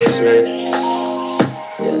Facts, man.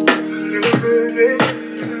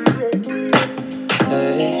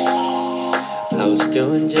 Hey, I was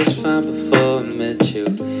doing just fine before I met you.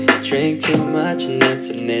 Drink too much and that's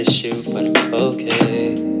an issue, but I'm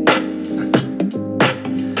okay.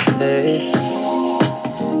 Hey,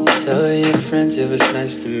 tell your friends it was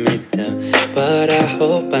nice to meet them, but I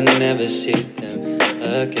hope I never see them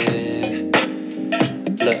again.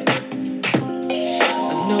 Look,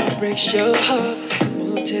 I know it breaks your heart.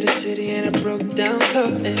 Moved to the city in a broke down car.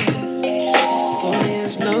 4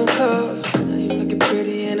 years, no calls. Now you looking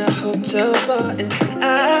pretty in a hotel bar, and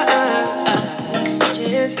I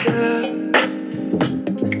can't stop.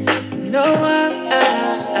 No, I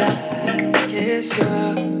can't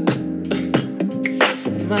stop.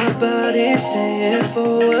 My body's saying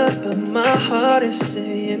forward, but my heart is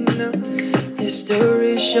saying no.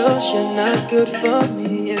 History shows you're not good for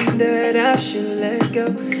me, and that I should let go.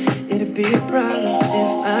 It'd be a problem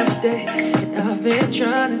if I stay, and I've been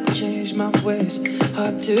trying to change my ways.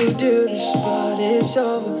 Hard to do this, but it's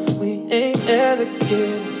over. We ain't ever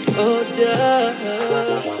getting older.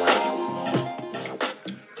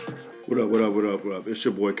 What up? It's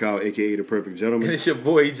your boy Kyle, a.k.a. The Perfect Gentleman. And it's your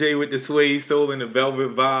boy Jay with the Suede Soul and the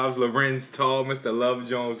Velvet Vibes, Lorenz Tall, Mr. Love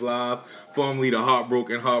Jones Live, formerly the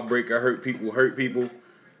Heartbroken Heartbreaker, Hurt People.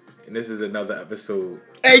 And this is another episode.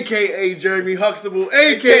 A.k.a. Jeremy Huxtable,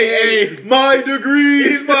 a.k.a. My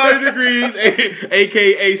Degrees.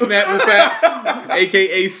 A.k.a. Snapper Facts,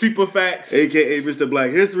 a.k.a. Super Facts, a.k.a. Mr.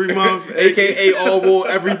 Black History Month, a.k.a. All War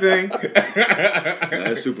Everything.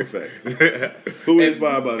 That's Super Facts. Who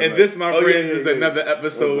inspired by that? And this, my friends, is another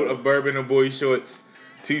episode of Bourbon and Boy Shorts.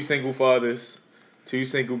 Two single fathers, two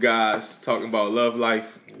single guys talking about love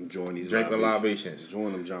life. Enjoying these drinking libations.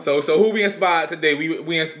 Enjoying them John. So who we inspired today?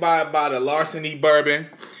 We inspired by the Larceny Bourbon,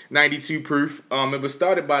 92 proof. It was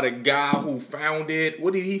started by the guy who found it.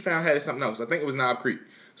 What did he found? Had something else. I think it was Knob Creek.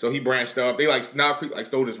 So he branched off. Knob Creek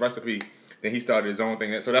stole this recipe. Then he started his own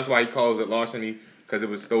thing. So that's why he calls it Larceny, because it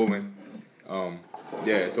was stolen. So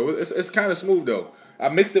it's kind of smooth though. I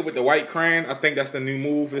mixed it with the White Cran. I think that's the new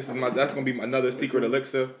move. That's gonna be another secret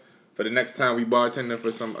elixir for the next time we bartender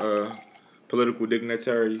for some political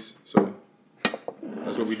dignitaries. So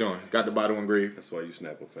that's what we doing. Got the bottle engraved. That's why you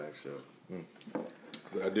snap a fact show.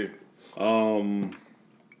 What I do. Well,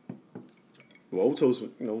 we'll toast.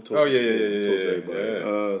 Toast everybody.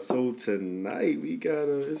 Yeah. So tonight we got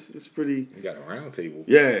it's pretty. We got a round table.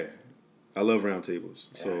 Yeah, I love round tables.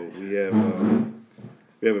 So we have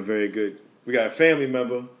a very good. We got a family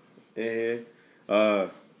member in here.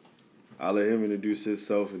 I'll let him introduce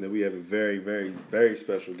himself, and then we have a very, very, very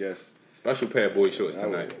special guest. Special pair of boy shorts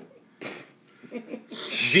tonight.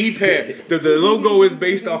 The pair. The logo is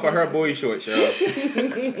based off of her boy shorts, y'all.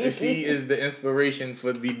 And she is the inspiration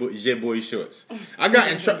for the boy shorts. I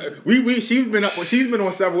got in trouble. She's been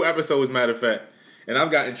on several episodes, matter of fact, and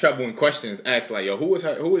I've got in trouble when questions asked like, "Yo, who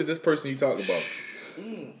is this person you talking about?"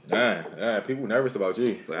 People nervous about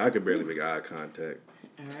you. Like I could barely make eye contact.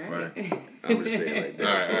 All right. I'm just saying like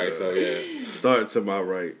that. All right. So yeah. Start to my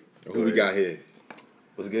right. Who we got here?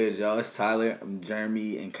 What's good, y'all? It's Tyler. I'm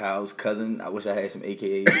Jeremy and Kyle's cousin. I wish I had some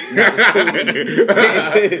AKAs.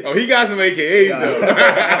 Oh, he got some AKAs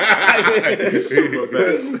though. Super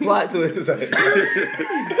fast. Plot to it.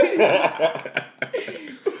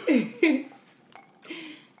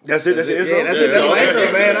 That's it. That's your intro. Yeah, that's it. That's my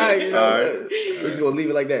intro, man. All right. All We're just gonna leave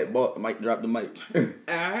it like that. Mike, drop the mic. All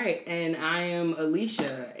right, and I am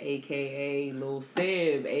Alicia, aka Lil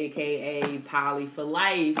Sib, aka Polly for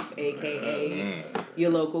Life, aka your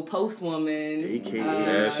local postwoman,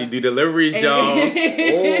 AKA. She do deliveries, y'all.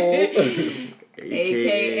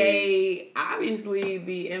 aka obviously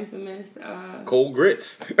the infamous Cold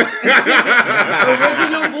grits.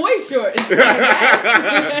 original boy shorts.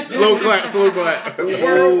 Slow clap.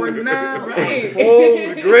 Cold now, right?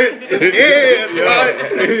 grits is in.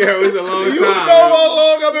 Yeah, it was a long time. You know how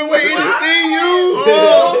long I've been waiting to see you.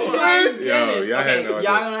 Cold grits. Yo, y'all had no idea.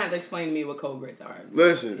 Y'all gonna have to explain to me what cold grits are.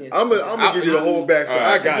 Listen, I'm gonna give you the whole backstory.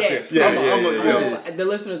 I got this. The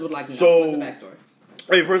listeners would like to know what's the backstory.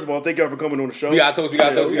 Hey, first of all, thank y'all for coming on the show. We got toast. Yeah,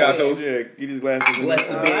 get these glasses. Blessed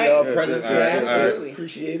to be Yeah, present yeah, today.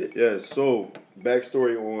 Appreciate it. Yes, so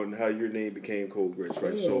backstory on how your name became Cold Grits,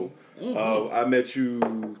 right? So I met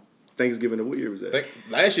you Thanksgiving. What year was that?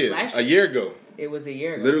 Last year. A year ago. It was a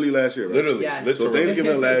year ago. Literally last year, right? Literally. Yeah. So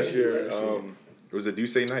Thanksgiving last year, it was a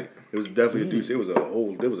Duce night. it was definitely a deuce. It was a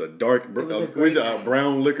dark, was a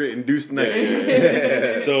brown liquor induced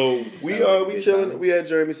night. So we chilling. We at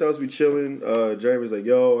Jeremy's house. We chilling. Jeremy's like,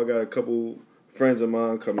 yo, I got a couple friends of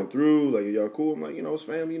mine coming through, like, y'all cool? I'm like, it's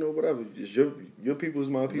family, whatever. It's your people is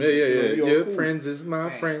my people. Yeah. We all Your cool. friends is my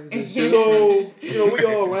friends. Is your So, friends. we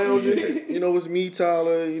all lounging. It's me,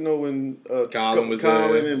 Tyler, and Colin was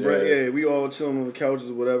Colin there. and Brett. Yeah. Yeah, we all chilling on the couches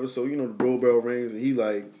or whatever. So, the doorbell rings and he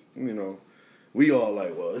like, we all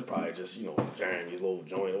like, well, it's probably just, Jeremy's little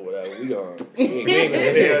joint or whatever. We ain't gonna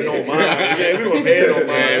pay no mind. Yeah, we gonna pay no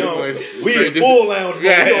mind. We in full lounge,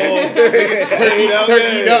 but we all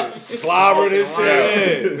turkey up, slobbering and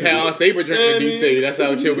shit. We had our saber drinking DC. That's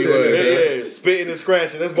how chill we was. Yeah, spitting and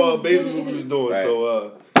scratching. That's basically what we was doing.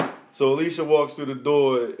 Right. So Alicia walks through the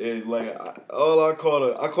door and like I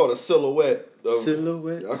caught a silhouette.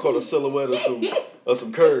 I caught a silhouette of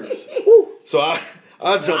some curves. So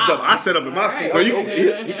I jumped up. I sat up in my seat.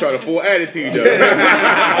 You caught a full attitude though.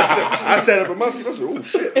 I sat up in my seat. I said, "Oh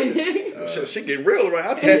shit, shit getting real right."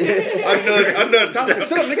 I nudged Tyler. I said,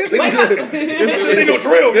 "Shut up, nigga. This ain't no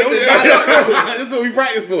drill. That's what we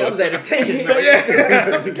practice for." That was at attention. So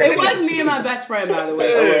It was me and my best friend, by the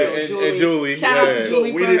way. And Julie. Shout out to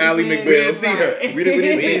Julie. We didn't- Ally We McBail. didn't see her. We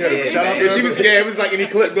didn't see her. Shout out to her. She was scared. It was like any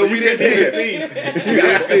clip. No, we didn't see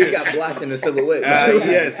her. She got blocked in the silhouette.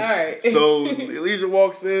 Yes. All right. So Alicia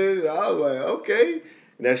walks in, and I was like, okay.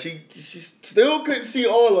 Now she still couldn't see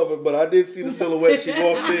all of it, but I did see the silhouette. She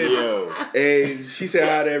walked in, and she said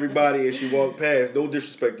hi to everybody, and she walked past. No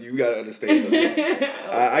disrespect to you, you gotta understand something.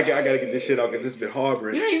 I gotta get this shit out because it's been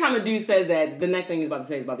harboring. Anytime a dude says that, the next thing he's about to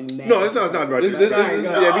say is about to be mad. No, it's not about This, this.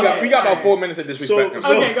 we got about 4 minutes of disrespect.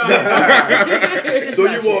 Okay, go ahead. So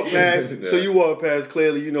you walk past. So you walk past.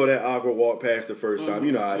 Clearly, you know that awkward walk past the first time.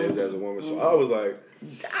 You know how it is as a woman. So I was like,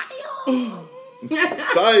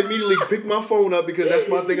 so I immediately picked my phone up because that's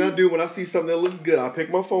my thing I do when I see something that looks good. I pick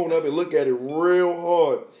my phone up and look at it real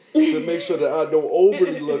hard to make sure that I don't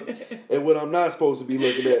overly look at what I'm not supposed to be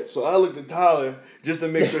looking at. So I looked at Tyler just to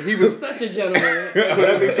make sure he was. Such a gentleman. So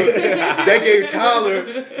that gave Tyler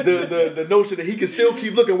the notion that he can still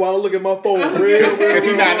keep looking while I look at my phone real Because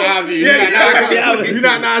he's not obvious. You're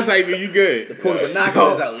not non-cyber. You good. Pull the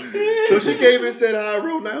binoculars out. So she came and said hi,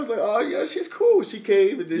 real nice. I was like, oh yeah, she's cool. She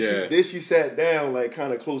came and then she sat down like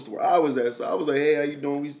kind of close to where I was at. So I was like, hey, how you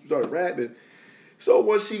doing? We started rapping. So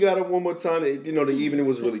once she got up one more time, the evening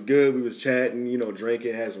was really good. We was chatting,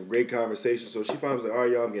 drinking, had some great conversation. So she finally was like, all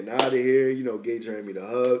right, y'all, I'm getting out of here. Gave Jeremy the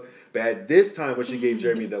hug. But at this time, when she gave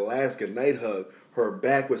Jeremy the last goodnight hug, her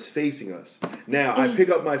back was facing us. Now, I pick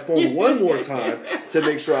up my phone one more time to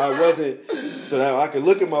make sure I wasn't, so that I could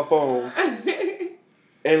look at my phone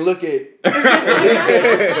and look at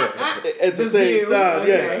the same time. Okay.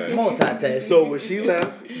 Yes. Multitasking. So when she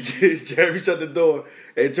left, Jeremy shut the door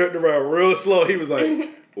and turned around real slow. He was like,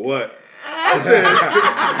 "What?" I said,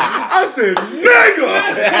 "Nigga,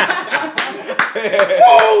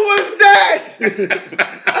 who was that?"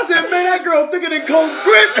 I said, "Man, that girl thicker than cold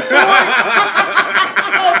grits, boy."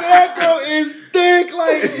 I said, "That girl is thick,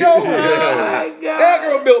 like yo." Oh my God. That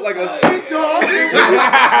girl built like a centaur.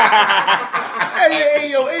 I said,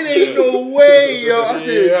 hey, yo, it ain't no way, yo. I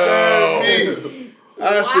said, Jeremy. I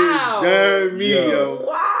said, Jeremy, yo.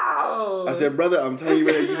 Wow. I said, brother, I'm telling you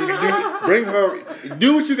right now, you need to bring her,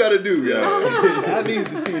 do what you got to do, yo. I need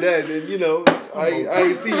to see that. And, I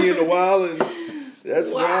ain't seen you in a while, and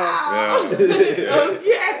that's why. Okay.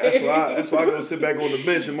 That's why I go sit back on the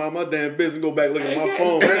bench and mind my damn business and go back looking at my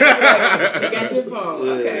phone. You got your phone.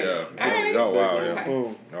 Okay. Yeah. All right. Oh, wow. His Yeah.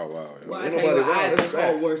 phone. Oh, wow. Well, I Ain't tell you nobody what, I wrong. That's think all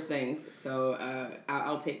facts. worse things. So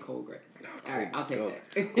I'll take cold grits. All right, I'll take that.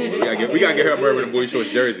 We gotta get her a Bourbon and Boy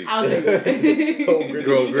Shorts jersey. I'll take that.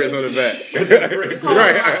 Cold grits on the back.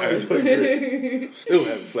 Right. Still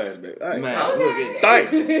having flashback. All right. Man, look at Thank.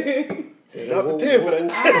 Drop the 10 for that.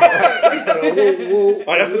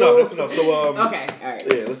 All right, that's enough. So, Okay, all right.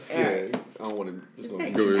 yeah, I don't want to. It's gonna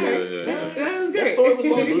be too, Yeah. That was that great. story was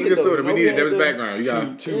long. It was a good story. We needed Devin's background. You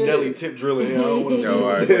got too Nelly tip drilling here. I don't want to. Yo, all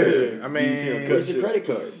right. I mean, Where's your credit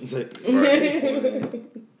card? It's like,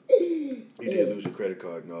 You did lose your credit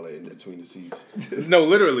card and all that in between the seats. no,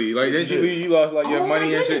 literally. Like, didn't you lost like your Oh money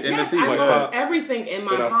my and shit goodness, in the yes, seat? I Like, lost everything in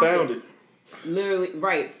my And I pockets. found it. Literally,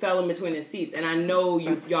 right, fell in between the seats, and I know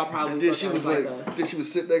y'all probably And then thought she that was like, then she would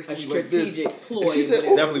sit next a to me like this. strategic ploy. And she said, but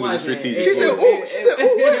 "Ooh." it Definitely was a wasn't. strategic She said, "Ooh." She said,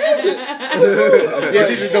 "Ooh, what happened?" She said, "Ooh." yeah,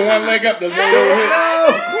 she did the one leg up, the one little hit.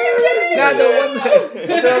 not the one.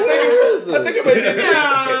 I think it might be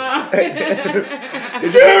Nah.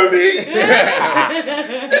 Jeremy.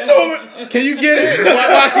 It's over. Can you get it?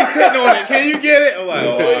 While she's sitting on it, can you get it? I'm like,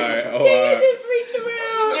 oh, all right, oh, all Can you right. just reach around?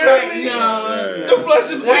 Jeremy. No. The flesh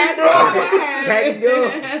is weak, bro. How you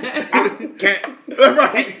doing? Can't.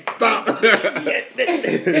 Right, stop. Damn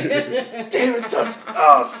it, touch.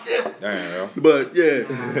 Oh shit. Damn, yo. But yeah,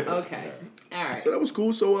 Okay. All right. So that was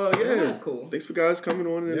cool. So yeah, That's cool. thanks for guys coming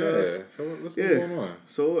on. And, Yeah. So what's been going on?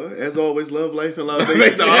 So as always, love life and love.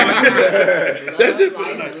 That's That's it for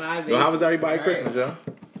the night. Well, how was everybody's Christmas, y'all?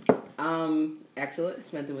 Excellent.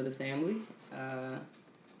 Spent it with the family.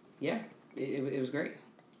 Yeah, it was great.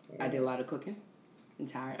 I did a lot of cooking. I'm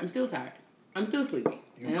tired. I'm still tired. I'm still sleepy.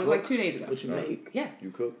 And that was like 2 days ago. What you make? Yeah,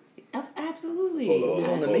 You cook? absolutely.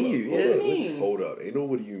 on the menu, yeah. Hold up. Ain't know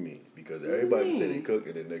what do you mean? Because everybody say they cook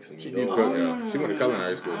and the next thing you know. cook, yeah. She went to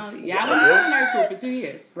culinary school. Yeah, I went to culinary school for 2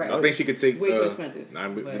 years. Right. I think she could take. It's way too expensive.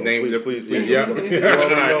 Name But- the Please. Yeah. You already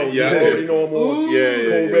know. You already know I'm on cold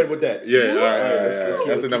red with that. Yeah. All right. Let's keep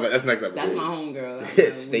That's it. another. That's next episode. That's my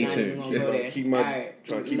homegirl. Stay tuned. Keep my-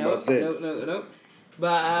 trying to keep my zen. Nope.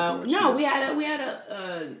 But Keep my no, shit. we had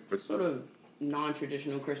a sort of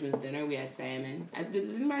non-traditional Christmas dinner. We had salmon.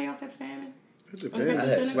 Does anybody else have salmon? It depends.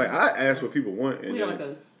 Okay. Like I ask what people want, and We had then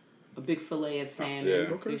like a big fillet of salmon Yeah.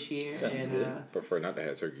 this year, Sounds and good. Prefer not to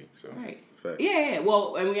have turkey. So. right. Fact. Yeah.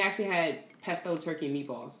 Well, and we actually had pesto turkey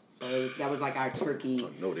meatballs. So that was like our turkey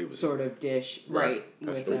no, they was sort of dish, Right.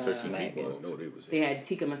 right? Pesto With turkey meatballs. No, they was. They had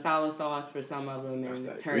tikka masala sauce for some of them and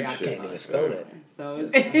that Greek teriyaki shit. Can't even sauce. spell that. So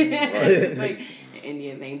it's like an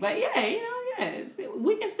Indian thing. But yeah,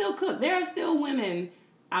 we can still cook. There are still women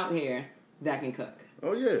out here that can cook.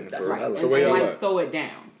 Oh yeah. That's Right. what I like. So where And y'all like at? throw it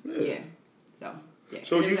down. Yeah. Yeah. So yeah.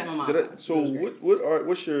 So And it you was at my mom's did I, house. so It was great.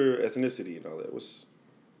 what's your ethnicity and all that?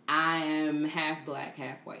 I am half black,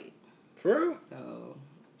 half white. For real?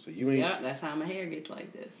 So you ain't yeah, that's how my hair gets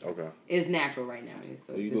like this. Okay. It's natural right now.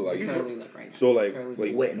 So You this look is like the curly look right now. so It's like curly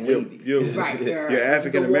like wet and you're, wavy. you're, right. you're This is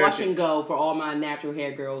African the wash American. and go for all my natural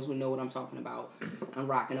hair girls who know what I'm talking about. I'm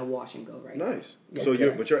rocking a wash and go right now. Nice. So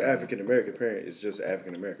Okay. your African American parent is just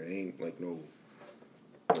African American. Ain't like no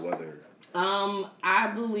other.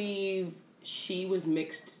 I believe she was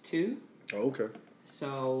mixed too. Oh, okay.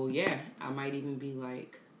 So yeah, I might even be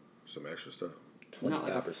like Some extra stuff. not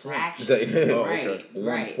like a 25%. fraction. Oh, right, okay.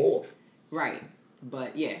 right, 1/4. right.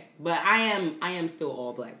 But yeah, but I am still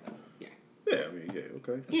all black though. Yeah, Yeah, I mean, yeah,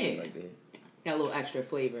 okay. yeah. Like that. Got a little extra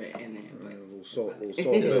flavor in there, A but little salt, A a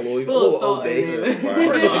little little salt Old Bay. in there.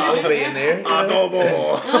 There's some Old Bay in there.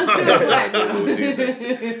 Adobo. I'm still black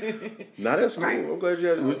though. Nah, that's cool. Right. I'm glad you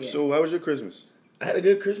had So, it. yeah. So, how was your Christmas? I had a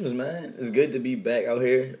good Christmas, man. It's good to be back out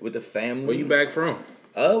here with the family. Where you back from?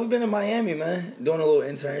 We've been in Miami, man, doing a little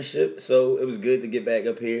internship. So it was good to get back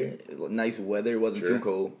up here. Nice weather. It wasn't Sure. too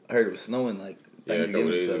cold. I heard it was snowing like Yeah, a couple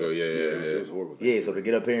Thanksgiving. days So ago. Yeah. It was horrible. yeah, so to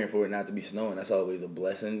get up here and for it not to be snowing, that's always a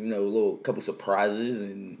blessing. You know, a little couple surprises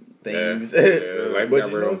and things. Yeah, life but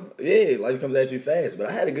got you real. know, yeah, life comes at you fast. But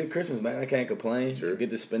I had a good Christmas, man. I can't complain. Sure. Get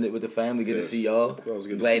to spend it with the family. Get Yes. to see y'all. Well, it was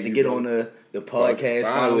good to Glad see to you, get bro. on the podcast Finally.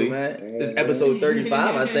 finally, man. This is episode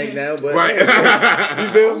 35, I think now. But Right. you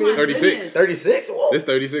feel me? Oh my 36. goodness. 36. Whoa. It's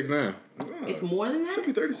 36 now. It's more than Should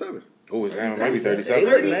be that. 37. Oh, it's now maybe 37.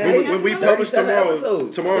 37. Man. When we 37 publish tomorrow,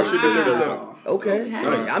 episodes. tomorrow should be 37. Wow. Okay.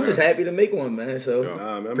 Nice. I'm just happy to make one, man. So Yeah. Nah, man,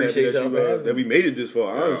 I'm happy appreciate that, y'all you, for having that me. we made it this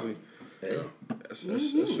far, honestly. Yeah. That's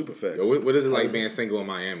super fast. Yo, what is it like being single in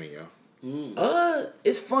Miami, yo?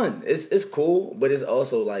 It's fun. It's cool, but it's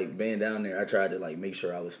also like being down there. I tried to like make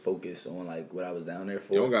sure I was focused on like what I was down there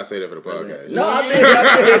for. You don't gotta say that for the podcast. No, I mean,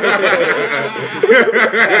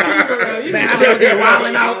 man, I'm out there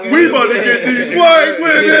wilding out. We about to get these white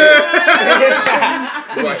women.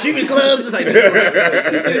 Shooting clubs. It's like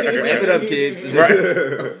wrap it up, kids.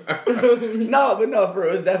 No, for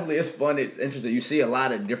real, it's fun. It's interesting. You see a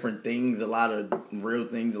lot of different things, a lot of real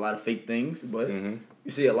things, a lot of fake things, but you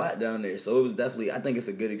see a lot down there. So it was definitely. I think it's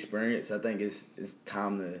a good experience. I think it's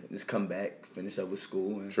time to just come back, finish up with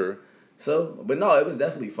school, and Sure. so. But no, it was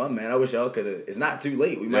definitely fun, man. I wish y'all could have. It's not too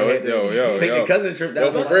late. We might have to yo, take yo. the cousin trip down.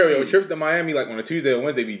 Yo, for to real, Miami. yo, trips to Miami like on a Tuesday or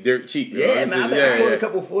Wednesday be dirt cheap. yo. Yeah, I'm man. I just- bet I caught yeah. a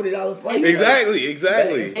couple $40 flights. Exactly.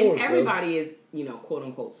 Back And So- everybody is, quote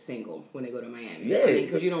unquote, single when they go to Miami. Yeah.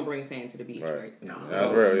 Because you don't bring sand to the beach, right? No.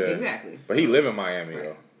 That's real, yeah. Exactly. But he live in Miami,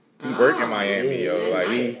 yo. He work in Miami, yo. yeah, Like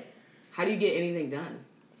he. Nice. How do you get anything done?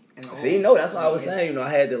 at all? See, no, that's what I was It's- saying. I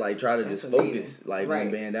had to like try to That's just amazing. focus, like Right.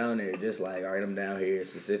 when being down there, just like, all right, I'm down here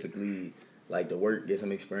specifically, like to work, get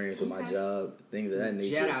some experience with my Okay. job, things of that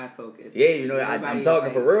nature. Jedi focus. Yeah, I'm Everybody's,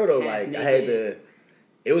 talking for real though. half Like I had naked. to.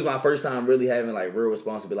 It was my first time really having like real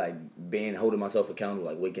responsibility, like holding myself accountable,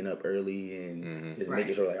 like waking up early and just Right.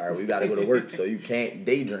 making sure, like, all right, we got to go to work, so you can't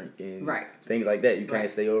day drink and Right. things like that. You Right. can't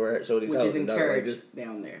stay over at Shorty's Which house is and like encouraged just.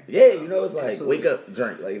 down there. Yeah, it's like Absolutely. wake up,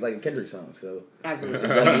 drink, like it's like a Kendrick song. So, Absolutely.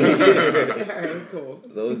 so Alright, cool.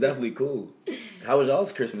 it was definitely cool. How was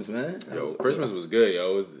y'all's Christmas, man? Yo, Christmas was good,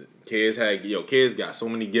 yo. Kids got so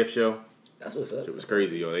many gifts, yo. That's what's up. It was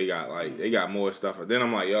crazy, yo. They got more stuff. And then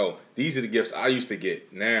I'm like, yo, these are the gifts I used to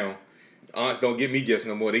get. Now aunts don't give me gifts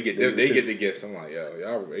no more. They get the gifts. I'm like, yo,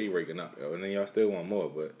 y'all ain't raking up, yo, and then y'all still want more,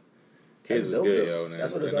 but kids was dope, good, though. yo. And,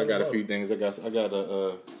 That's what it's and I all got a about. few things. I got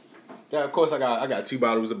of course I got 2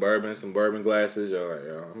 bottles of bourbon, some bourbon glasses,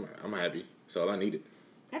 yo. I'm happy. That's all I needed.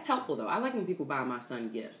 That's helpful though. I like when people buy my son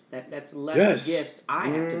gifts. That's less Yes. gifts I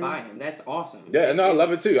have to buy him. That's awesome. Yeah, no, I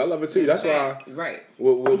love it too. That's why. Right.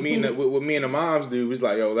 What me and the moms do was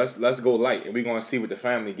like, yo, let's go light, and we gonna see what the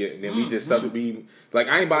family get, and then we just be like,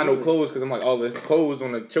 I ain't buying no clothes because I'm like, oh, there's clothes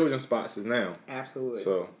on the children's spots is now. Absolutely.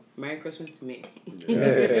 So Merry Christmas to me.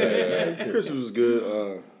 Christmas was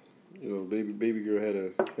good. Baby girl had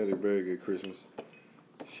a very good Christmas.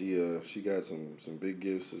 She got some big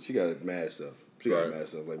gifts. She got mad stuff.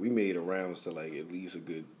 Like we made rounds to like at least a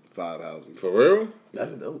good 5 houses. for real,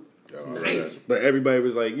 That's dope. yo, Nice. But everybody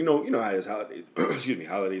was like, you know how this holiday,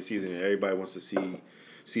 holiday season, and everybody wants to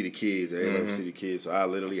see the kids. And everybody wants to see the kids. So I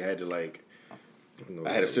literally had to like.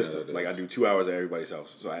 I had a system. Like I do 2 hours at everybody's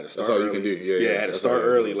house, so I had to start. That's all early. you can do. Yeah, I had to that's start all you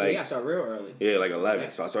early. can do. Like You gotta start real early. yeah, like 11. Yeah.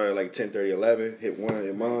 So I started like 10:30, 11. Hit one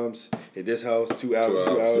at mom's. Hit this house. 2 hours. 2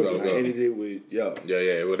 2 hours. hours, And I go. ended it with y'all.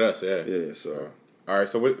 Yeah, with us, yeah. Yeah. So All right,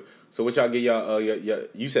 so what y'all get y'all?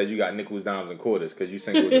 You said you got nickels, dimes, and quarters because you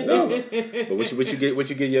single was $1. But what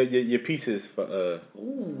you get your pieces for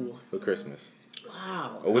Ooh. for Christmas?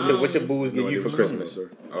 Wow. Or what your booze give no you idea for what you're Christmas?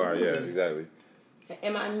 talking about, All right, yeah, exactly.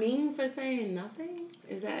 Am I mean for saying nothing?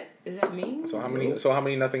 Is that mean? So how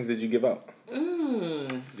many nothings did you give out?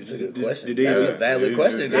 That's a good question. Did they- That's a Yeah. valid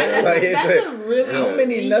question. That's Like, a really how many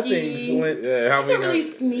sneaky, nothings went? Yeah, how That's a many? really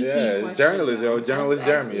sneaky question. journalist, yo, That's journalist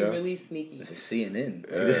Jeremy, actually yo. really sneaky. It's CNN.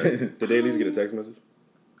 Did they at least get a text message?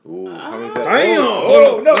 Ooh, how many? Damn!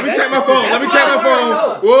 Oh, no, let me check my phone. Let me check my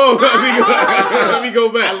phone. Whoa, let me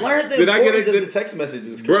go back. I learned the Did I get importance it? of the text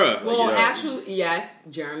messages, Bruh. Well, Yeah. actually, yes,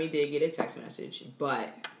 Jeremy did get a text message, but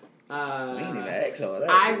I didn't even ask all that.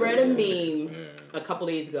 I read a meme a couple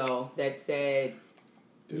days ago that said,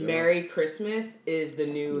 "Merry Christmas is the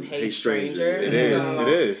new Hey Stranger." It is. So It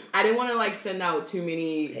is. I didn't want to like send out too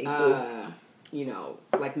many, Hey, boo.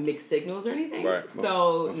 like mixed signals or anything. Right.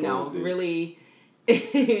 So My no, phones did. really,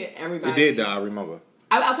 everybody. It did though, I remember.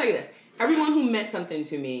 I'll tell you this: everyone who meant something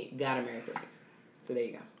to me got a Merry Christmas. So there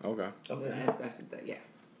you go. Okay. Okay.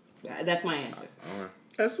 That's my answer. All right.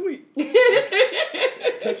 That's sweet.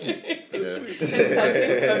 Touch me. That's sweet.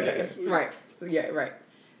 Okay. Right. So yeah. Right.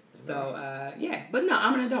 So yeah, but no,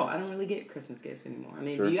 I'm an adult. I don't really get Christmas gifts anymore. I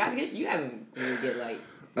mean, Sure. do you guys get? You guys don't really get like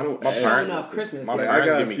I don't. My ask parents- show for enough Christmas my gifts. Like, I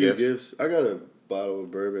parents got give a me few gifts. gifts. I got a bottle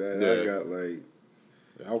of bourbon. I Yeah. got like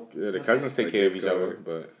The cousins take Like care of gift each other, card.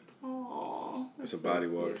 but Aww, it's that's a body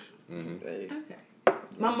so wash. sweet. Hey. Okay.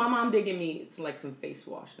 My mom did give me like some face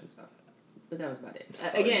wash and stuff, but that was about it.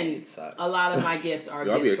 Starting to Again, get socks. a lot of my gifts are.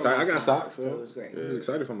 Yo, I'll be gifts from excited. I my got son, socks, so yo. it was great. I was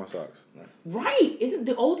excited for my socks. Right? Isn't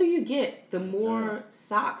the older you get, the more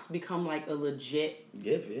socks become like a legit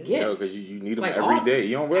Gift, yeah. gift. Yo, because you need them like every day. awesome.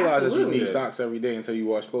 You don't realize that you Absolutely. need socks every day until you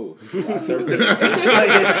wash clothes. Socks every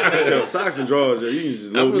day. Yo, socks and drawers. Yo, you can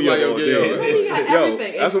just I load was me like, up all yo, day. You got yo,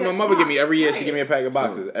 everything that's what my except mother give me socks. every year. She Right. give me a pack of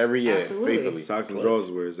boxes every year, Absolutely. faithfully. Socks and drawers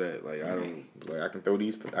is where it's at. Like I don't. Like I can throw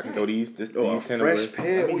these. These Oh, a 10 away. fresh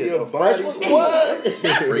pant I with mean, your a body. fresh one? What?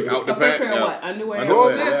 Break out the A fresh pack. pair of yo. what? Underwear?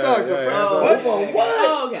 Drawers and socks. Yeah, a yeah, fresh. yeah. What? Okay. What?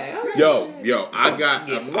 Oh, okay. Okay. Yo, I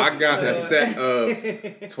got a set of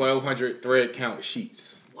 1,200 thread count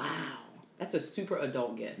sheets. Wow. That's a super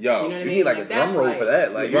adult gift. Yo, you know what I You mean? need like a that's drum roll for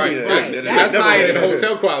that. Like, you Right, need a- right. That's That's higher than never-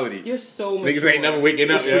 hotel quality. You're so mature. Niggas ain't never waking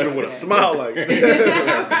up. Sleeping with Yeah. a smile like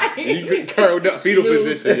that. You Right. curled up fetal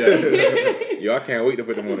Snooze. position. Yeah. Yo, I can't wait to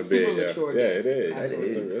put them on That's the a super bed. mature Yeah, gift. it is.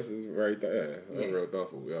 That This is very that's Yeah. real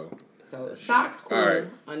thoughtful, yo. So socks, cool. All right.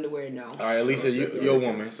 Underwear, no. All right, Alicia, you're a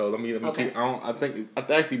woman, so let me Okay. keep. I think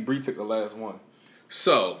actually Bree took the last one.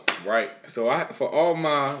 So for all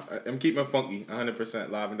my I'm keeping funky 100%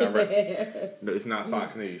 live and direct. No, it's not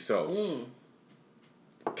Fox News. So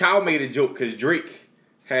Kyle made a joke because Drake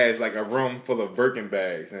has like a room full of Birkin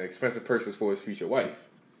bags and expensive purses for his future wife.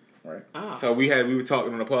 Right. Ah. So we were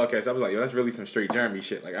talking on the podcast. I was like, yo, that's really some straight Jeremy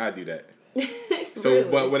shit. Like I do that. So,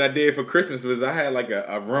 Really? but what I did for Christmas was I had like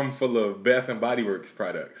a room full of Bath and Body Works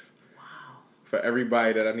products. Wow. For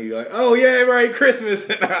everybody that I need, like, oh yeah, Merry Christmas,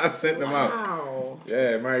 and I sent them out. Wow.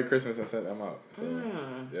 Yeah, Merry Christmas, I sent them out. So,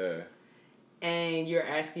 Mm. yeah. And you're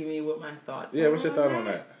asking me what my thoughts Yeah, are what's your thought on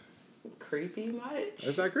that? Creepy much?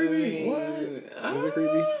 Is that creepy? What? Is it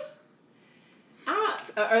creepy?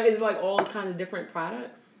 Is it like all kind of different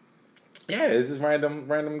products? Yeah, it's just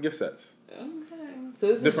random gift sets. Okay. So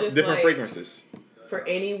this is just Different like, fragrances. for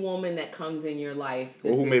any woman that comes in your life.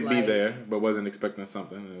 Or this who is may be like- there, but wasn't expecting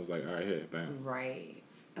something. And it was like, all right, here, bam. Right.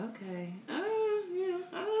 Okay. Yeah,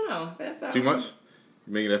 I don't know. That's Too much?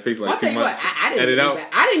 Making that face I'll like tell 2 you what, months. I didn't Edit get out. any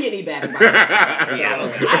back. I didn't get any back.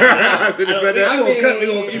 I should have said that. We gonna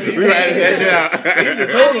keep We gonna edit that shit out. You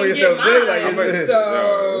just told on yourself, I Jay. didn't Like, get mine. So,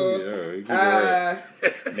 you keep it right.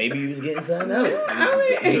 maybe you was getting something else.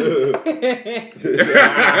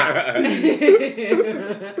 Yo,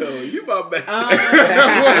 you my man.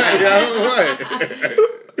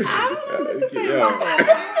 I don't know what to say about that.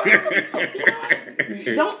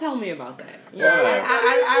 Don't tell me about that.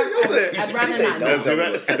 I'd rather not know. I'd just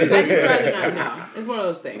rather not know. It's one of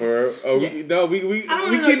those things. No, we I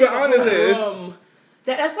don't wanna keep know it honest.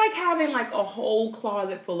 That's like having like a whole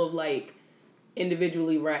closet full of like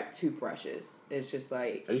individually wrapped toothbrushes. It's just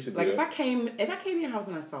like I used to do like that. if I came to your house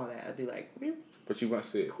and I saw that, I'd be like, really? But you want to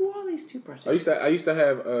see it. Who are all these toothbrushes? I used to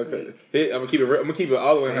have. I'm gonna keep it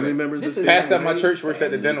all the way. Family 100. members. This of is- Pastor at family. my church works at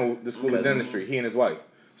the school of dentistry. He and his wife.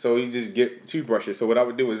 So he just get toothbrushes. So what I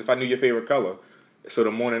would do is if I knew your favorite color, so the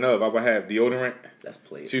morning of I would have deodorant, That's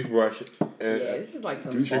played. toothbrush. Yeah, this is like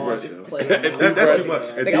some Douchey false brush, play. That's too much.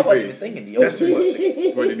 I think I wasn't even thinking the That's too much.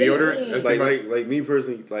 But the deodorant, that's too much. Like me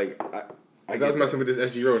personally, like I was messing with this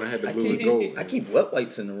SGRO and I had the blue and gold. I keep wet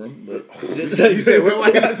wipes in the room, but You said wet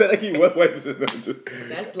wipes? I said I keep wet wipes in the room.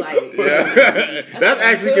 That's like That's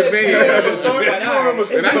actually convenient. remember start? You don't remember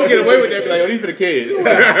And I can get away with that. Be like, oh, these for the kids. I'm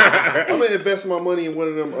gonna invest my money in one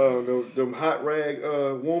of them hot rag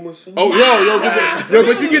warmers. Oh,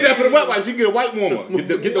 but you get that for the wet wipes. You get a white warmer. Get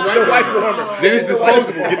the white warmer. Then it's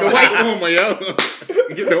disposable. Get the white warmer, yo.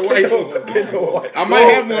 Get the white warmer. I might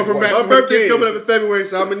have one from back. My from birthday's kids. coming up in February,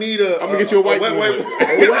 so I'm gonna need a. I'm gonna get you a white wet warmer. wipe.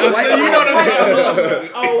 You know what I'm saying?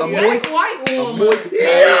 oh, moist- white woman.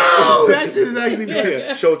 Oh, that shit is actually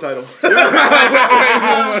clear. Show title.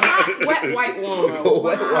 Wet white woman.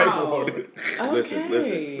 Wet white woman.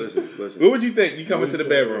 Okay. Listen. What would you think? You come into the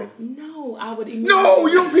bedroom. No, I would. No,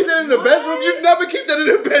 you don't keep that in the bedroom. You never keep that in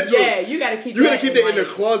the bedroom. Yeah, you gotta keep. You gotta keep that in the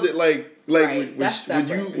like- closet, like Right, when that's you.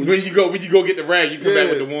 separate. When you go get the rag, you come back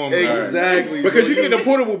with the warmer. Exactly. Because you get the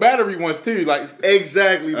portable battery ones too. Like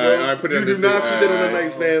Exactly, bro. All right, put it you in do the not suit. keep that on the All right.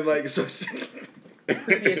 nightstand, like so.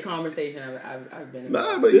 Previous conversation I've been in.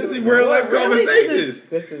 Nah, but this is real life conversations.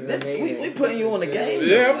 This is amazing. We putting you on the game.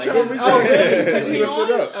 Yeah, I'm Like, trying to reach Oh, out. really? You Put me lift it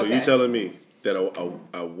on? up. So you telling me that a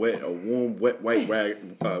warm wet white rag?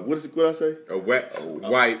 What I say? A wet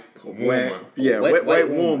white warmer. Wet white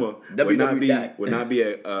warmer would not www. be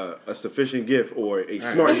a sufficient gift or a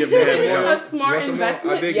smart gift to have in the A house. smart You want some more?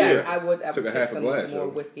 investment? I did Yes, get- I would took a take half a some glass, more yo.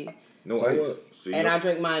 whiskey. No ice. See, And I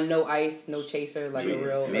drink mine no ice, no chaser, like a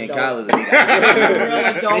real Me and adult. Kyler. A real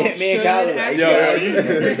adult Me and should, Kyler.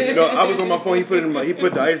 actually. No, I was on my phone. He put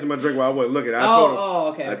the ice in my drink while I wasn't looking. I told him.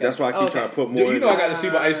 okay. That's why I keep trying to put more. You in know I there. got the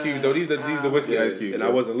super ice cubes though. These the whiskey ice cubes. and I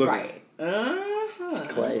wasn't looking. Right.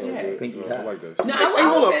 Classic. Pinky I hot. like those. No, Hey,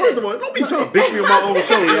 hold up. First of all, don't be trying to bitch me on my own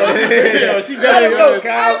show. Yo. Yo, she got it.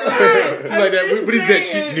 She's like that. What is that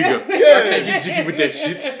shit, nigga? I can't get jiggy with that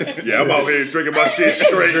shit. Yeah, I'm out here drinking my shit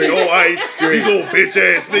straight, no ice. These old bitch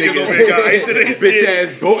ass niggas over here got ice in their Bitch shit.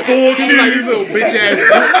 ass boy. Full She like these little bitch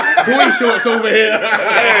ass boy shorts over here.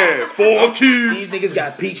 Yeah, 4 cubes. These niggas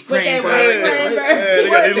got peach But they cranberry. cranberry. Yeah, they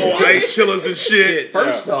got these little ice chillers and shit.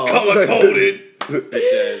 First off, Color coded. Bitch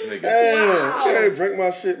ass nigga. Wow. Yeah, drink my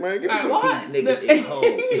shit, man. Give me some. What? niggas is hoes.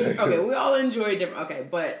 Okay, we all enjoy different. Okay,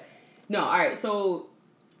 but no, all right. So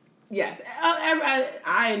yes,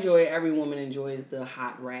 I enjoy. Every woman enjoys the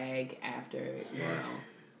hot rag after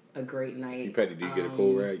a great night. You petty? Do you get a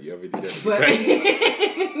cold rag? You ever do that? But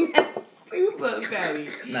that's super petty.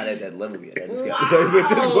 Not at that level yet. I just got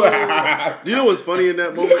Wow. You know what's funny in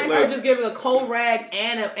that moment? I Like, just giving a cold rag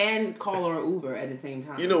and call her an Uber at the same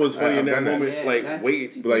time. you know what's funny in that I've done that. moment? Yeah, like, that's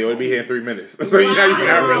wait. super Like, yo, it'll be petty. here in 3 minutes. So you know you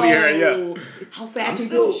gotta really hurry up. How fast I'm can you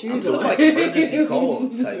still, put your I'm shoes still on? like emergency call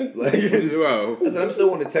type. Like, Whoa. I said, I'm still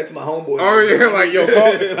want to text my homeboy. Oh yeah, like yo,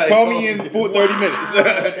 call me in Like, 30 minutes.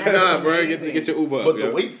 that's Nah, bro, amazing. get your Uber up. But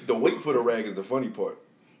yo. the wait for the rag is the funny part.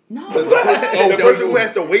 No. The person who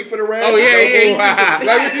has to wait for the rag. Oh yeah.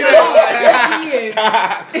 Like what she like?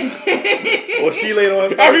 Or she laid on her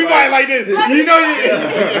stomach. Everybody like this. You know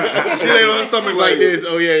you. She laid on her stomach Like this.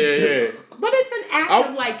 Oh yeah. But it's an act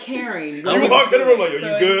of like caring. You walk in the room like, yo,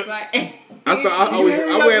 you good? Like,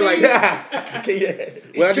 I wear like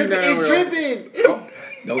what I do now. It's dripping.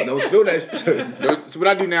 Don't spill that shit. So what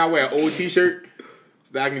I do now, I wear an old T-shirt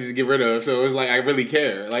so that I can just get rid of. So it's like I really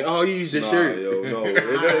care. Like, oh, you use your shirt. Yo, no. It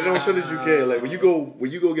don't show that you care. Like when you go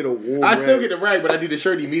get a warm I still rag- get the rag, but I do the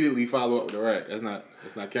shirt immediately. Follow up with the rag. That's not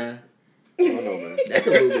caring. I know, man. That's a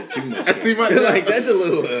little bit too much. That's too much. Like, that's a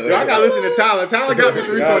little. Yo, I gotta listen to Tyler. Tyler got me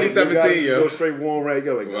through You gotta 2017, Go yo. straight warm rag.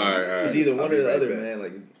 Go like, All right. It's either one I'll or be the right other, back. man.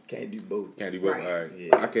 Like, can't do both. Can't do both. Right. All right.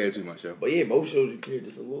 Yeah. I care too much, yo. But yeah, both shows you care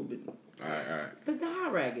just a little bit. All right. But the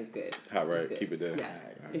hot rag is good. Hot rag, It's good. keep it there. Yes,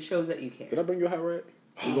 All right. it shows that you care. Did I bring you a hot rag?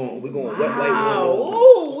 We going wet white Wow! roll.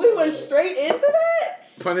 Ooh, we went straight into that.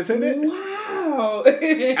 Pun intended? Wow!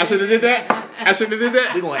 I should have did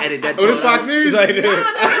that. We gonna edit that. Oh, this part Fox out. News? Like,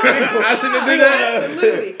 I shouldn't have did that.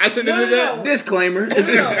 Absolutely. I shouldn't have did that. Disclaimer. No,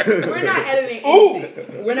 we're not editing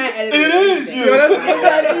anything. We're not editing anything. Yo,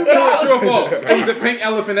 that's true or false? It was the pink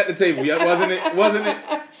elephant at the table. Yeah, wasn't it? Was it?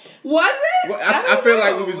 Well, I don't feel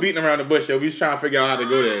like we know. was beating around the bush. Yo. We was trying to figure out how to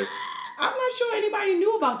go there. I'm not sure anybody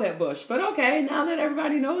knew about that bush, but okay, now that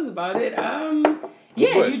everybody knows about it,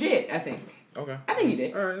 yeah, bush? you did. I think. Okay. I think you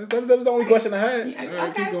did. All right. That was the only question I had. Yeah, All right,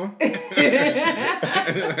 okay. keep going.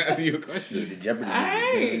 Asking you a question. Jeopardy.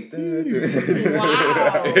 Alright.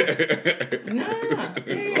 Wow. Nah.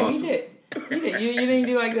 Yeah, Awesome. you did. You didn't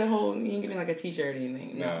do like the whole. You didn't give me like a T-shirt or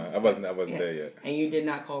anything. No. Nah, I wasn't Yeah. there yet. And you did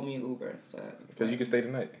not call me an Uber. So. Because you can stay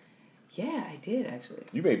tonight. Yeah, I did actually.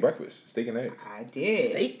 You made breakfast, steak and eggs. I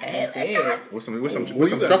did. Steak I and did. With some you got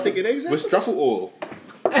truffle, steak and eggs with after truffle oil.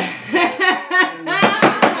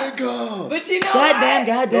 Nigga. But you know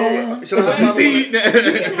Goddamn. what? Should I high You five see, You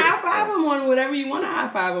can high five him on whatever you want to high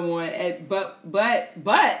five him on. But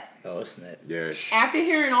Oh snap. yeah. after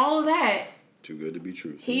hearing all of that, Too good to be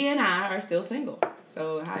true. he and I are still single.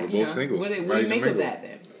 So how We're you both know, single. What do Ready you to make of mingle. that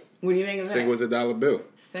then? What do you make of that? Single as a dollar bill.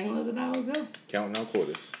 Single as a dollar bill. Counting out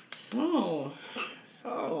quarters. Oh,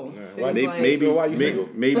 Yeah, seems why- like Maybe, So why you single?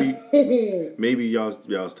 maybe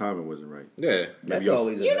y'all's timing wasn't right. Yeah. That's y'all-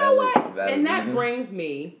 always a You know valid- what? valid And that reason. brings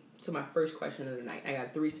me to my first question of the night. I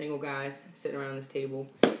got 3 single guys sitting around this table.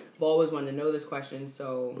 I've always wanted to know this question,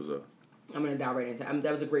 so What's up? I'm gonna dive right into it.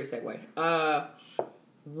 That was a great segue.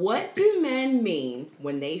 What do men mean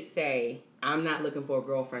when they say, "I'm not looking for a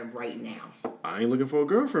girlfriend right now"? I ain't looking for a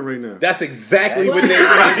girlfriend right now. That's exactly what they mean.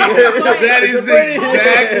 But- That is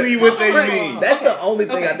exactly what they mean. That's the only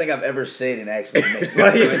thing Okay. I think I've ever said and actually made.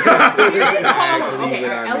 Hold on. Okay, Believe it or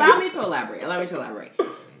not. allow me to elaborate.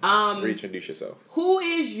 Reintroduce yourself. Who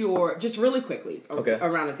is your, just really quickly Okay.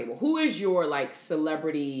 around the table, who is your like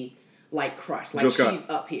celebrity like crush? Like Jill Scott. she's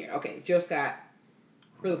up here. Okay, Jill Scott.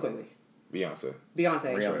 Really quickly. Beyonce.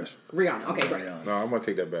 Beyonce. Rihanna. Okay, great. No, I'm gonna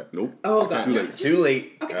take that back. Nope. Oh god. Too late. Too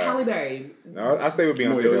late. Okay, Halle Berry. No, I stay with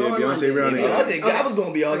Come on, Beyonce. yo, though. yeah, Beyonce, Rihanna. Yeah, I, said, Okay. I was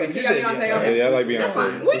going Beyonce. Okay, but so you you got said Beyonce, Beyonce. okay. Yeah, I like Beyonce. That's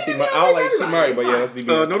fine. We She can might- do I don't like. Beyonce She for married, everybody. but yeah, It's let's do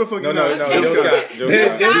No, Beyonce. no, the fuck No, you no, not. no. Jill Jill Scott. Scott. Jill Jill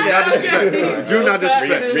Scott. Do not disrespect. Okay. Do not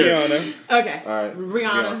disrespect. Okay. Bitch. Rihanna. Okay. All right.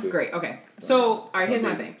 Rihanna. Beyonce. Great. Okay. So, all right, here's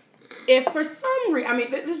my thing. If for some reason, I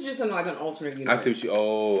mean, this is just like an alternate I universe. see what you.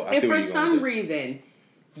 Oh, I If see for what you some reason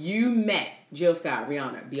you met Jill Scott,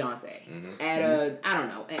 Rihanna, Beyonce Mm-hmm. at I don't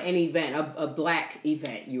know, an event, a black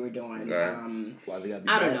event you were doing. Right. Why does it gotta be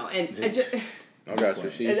I don't black? know, and I just, I got you.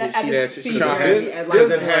 She I that. just She see trying her to. at Because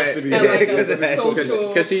like it has to be. at like a Because it has to be. social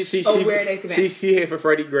Because she awareness event. she here for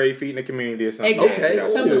Freddie Gray feeding the community or something. Exactly. Okay. Yeah,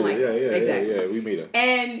 Something yeah, like yeah, that. yeah, Exactly. Yeah, we meet her.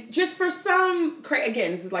 And just for some,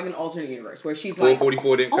 again, this is like an alternate universe where she's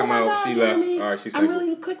 444 didn't oh come my out. God, She Jeremy, left. All right, she's I'm single.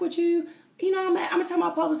 really click with you. You know, I'm gonna tell my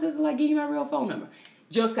publicist to like give you my real phone number.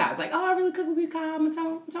 Jill Scott's like, oh, I really click with you, Kyle. I'm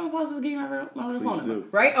gonna tell my publicist to give you my real phone number. do.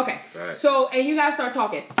 Right? Okay. Right. So, and you guys start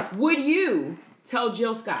talking. Would you tell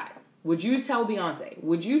Jill Scott? Would you tell Beyonce?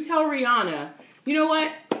 Would you tell Rihanna? You know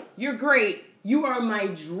what? You're great. You are my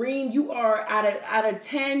dream. You are out of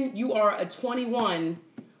 10. You are a 21.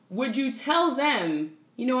 Would you tell them?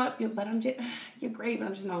 You know what? But you're great, but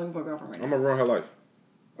I'm just not looking for a girlfriend right now. I'm gonna ruin her life.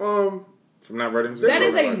 I'm not ready. That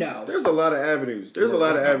is a no. There's a lot of avenues. There's a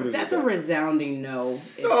lot of avenues. That's a with that. resounding no. If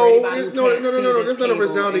for No, anybody who no, can't no, no, see no, no. this That's not a table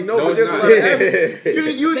resounding and- no, No, but it's there's a not. lot of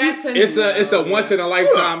avenues. You, That's It's a once in a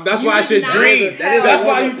lifetime. That's You why I would should not dream. tell- That's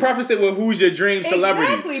why you prefaced it with who's your dream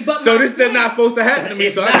celebrity. Exactly, but so my this is point- not supposed to happen to me.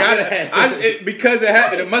 It's So I not got gonna it. happen. Because it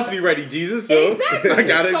happened. It must be ready, Jesus. So Exactly. I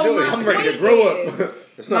gotta So do my it. I'm ready to point grow up. is-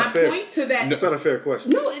 That's not my fair. point to that. That's not a fair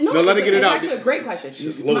question. No, let her get it it's out. actually a great question.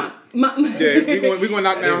 She's loaded. My, Yeah, we gonna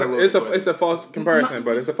knock down. It's It's a false comparison,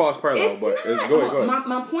 but it's a false parallel. It's But not. it's go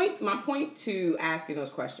ahead. My point to asking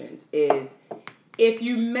those questions is, if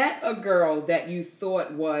you met a girl that you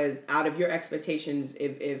thought was out of your expectations,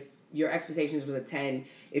 if your expectations was a 10,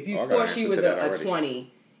 if you Oh, I got an thought she answer was to that a already.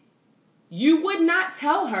 20, you would not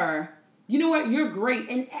tell her, you know what, you're great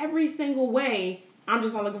in every single way. I'm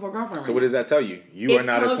just not looking for a girlfriend. So right what now. does that tell you? You are It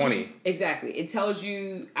not a tells 20. you- exactly. It tells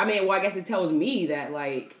you. I mean, well, I guess it tells me that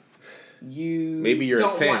like you Maybe you're a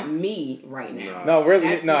don't 10. want me right now. No, really,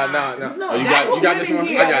 That's no. not- No, Oh, you That's got this women one.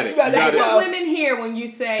 hear. I got it. That's You got That's it. what women hear when you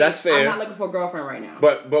say, That's fair. I'm not looking for a girlfriend right now.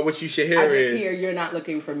 But what you should hear I just is hear you're not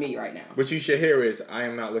looking for me right now. what you should hear is I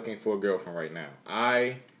am not looking for a girlfriend right now.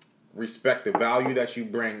 I respect the value that you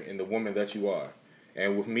bring in the woman that you are,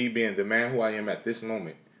 and with me being the man who I am at this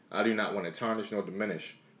moment, I do not want to tarnish nor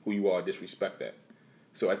diminish who you are, disrespect that.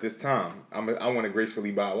 So at this time, I want to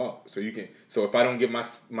gracefully bow out. So you can. So if I don't get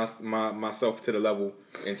myself to the level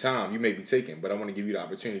in time, you may be taken, but I want to give you the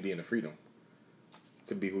opportunity and the freedom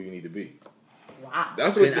to be who you need to be. Wow.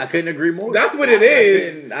 That's what I couldn't agree more. That's what it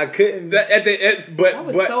is. I couldn't. That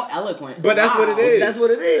was so eloquent. But that's what it is. That's what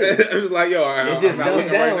it is. It was like, yo, It's just dumbed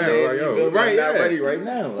down. right now. Like, yo, right, not yeah. ready right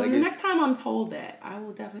now. So the next time I'm told that, I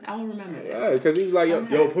will remember that. Yeah, because he was like,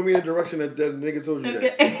 Yo, put me in the direction that nigga told you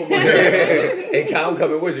that. Hey, I'm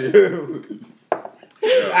coming with you.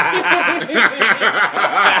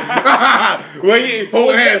 Where he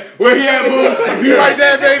hold hands? Where he at, boo? You right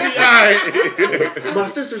there, baby? All right. My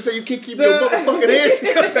sister said you can't keep your motherfucking hands.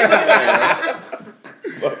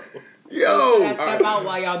 Yo. Should I step out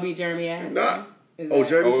while y'all beat Jeremy ass? Nah. Is Oh, that-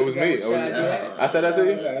 Jeremy. Oh, it was me. Should I do that? I said that to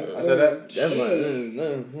you? I said that? That's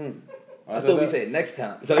my. I thought we said next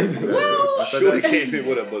time. So, Shorty came in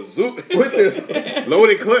with a bazooka. with the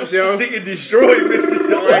Loaded clips, yo. Seek and destroy Mr.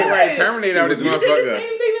 Right. Terminate out this You did the motherfucker. same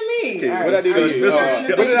thing to me. All What I do to you?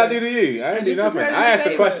 Mr. What did I do to you? I didn't do did some nothing. Terminator I asked a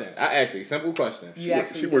favor. question. I asked a simple question. You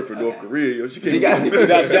actually She worked for did. North Okay. Korea, yo. She got came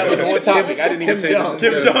That was one topic. I didn't even Kim change Jong. it.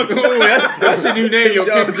 Kim Jong. Ooh, that's your new name, yo.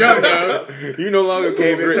 Kim Jong, yo. You no longer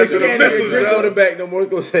Came Kim in Grits. touching the can't missiles, even grits yo. on the back no more. It's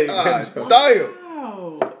gonna say Damn.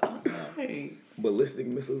 Wow. Okay. ballistic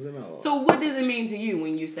missiles and all. So what does it mean to you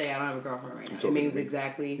when you say I don't have a girlfriend right now? It talking means to me?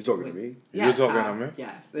 exactly. You talking to what- me? Yes, You're talking to me?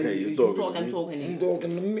 Yes. Hey, you You talking talk- to I'm me? talking to I'm you. talking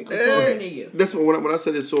to me. I'm talking to you. That's when I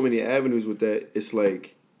said there's so many avenues with that. It's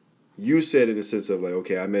like you said in the sense of like,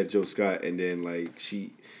 okay, I met Joe Scott, and then like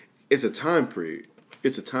it's a time period.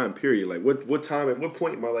 It's a time period. Like what time at what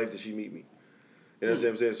point in my life did she meet me? You know what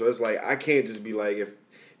I'm saying? So it's like I can't just be like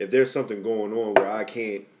if there's something going on where I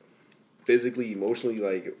can't physically, emotionally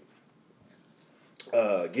like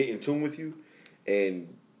get in tune with you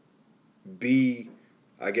and be,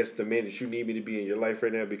 I guess, the man that you need me to be in your life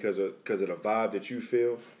right now because of the vibe that you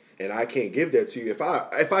feel, and I can't give that to you.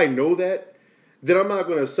 If I know that, then I'm not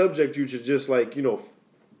gonna subject you to just like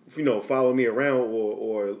follow me around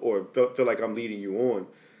or feel like I'm leading you on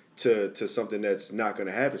to something that's not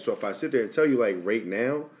gonna happen. So if I sit there and tell you like right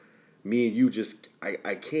now, me and you just I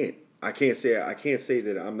can't say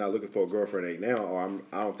that I'm not looking for a girlfriend right now, or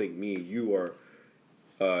I don't think me and you are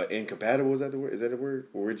incompatible. Is that the word? Is that the word?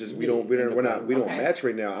 Or we don't Okay. match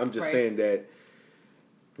right now. I'm just Right. saying that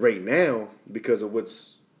right now, because of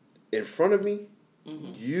what's in front of me,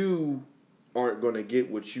 you aren't gonna get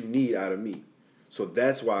what you need out of me. So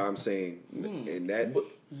that's why I'm saying, and that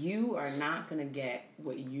You are not gonna get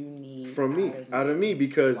what you need from me, out of me,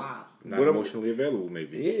 because Wow. Not what I'm- emotionally available,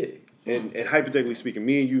 maybe. Yeah. and hypothetically speaking,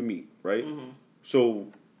 me and you meet, right? So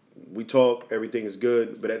we talk, everything is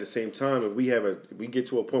good, but at the same time, if we get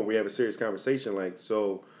to a point where we have a serious conversation, like,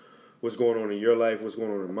 so what's going on in your life, what's going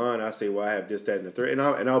on in mine, I say, well, I have this, that, and the third, and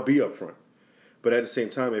I'll be upfront. But at the same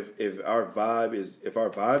time, if our vibe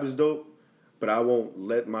is dope, but I won't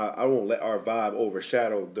let our vibe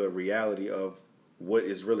overshadow the reality of what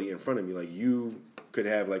is really in front of me. Like, you could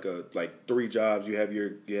have like 3 jobs, you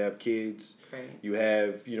have kids, Right. you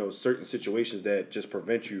have certain situations that just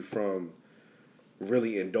prevent you from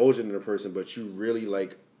really indulging in a person, but you really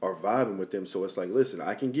like are vibing with them. So it's like, listen,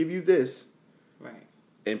 I can give you this Right.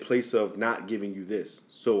 in place of not giving you this.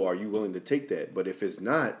 So are you willing to take that? But if it's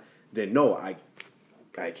not, then no, I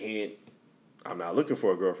can't. I'm not looking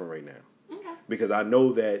for a girlfriend right now. Okay. Because I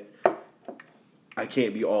know that I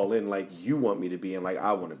can't be all in like you want me to be and like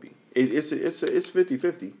I want to be. It's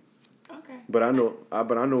 50-50. Okay. But I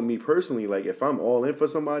know me personally, like if I'm all in for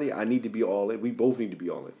somebody, I need to be all in. We both need to be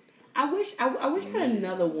all in. I wish I had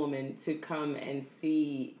another woman to come and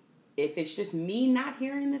see if it's just me not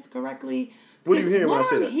hearing this correctly. What are you hearing when I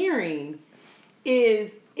say What that? I'm hearing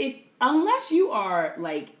is unless you are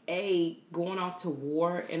like going off to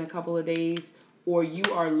war in a couple of days, or you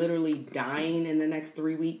are literally dying in the next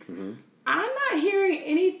 3 weeks. Mm-hmm. I'm not hearing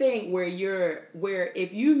anything where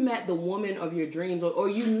if you met the woman of your dreams, or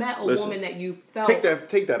you met a Listen, woman that you felt Take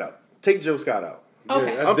that out. Take Joe Scott out.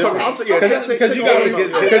 Okay. that's I'm talking. different. Take Because you all got of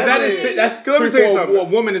them out. because that's Let me true tell you for something. a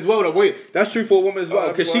woman as well. Wait, that's true for a woman as well.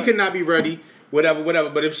 Because she what? could not be ready, whatever.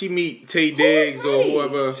 But if she meet Tay Diggs or ready?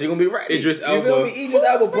 whoever, She gonna be ready. Idris You feel Elba. me? Idris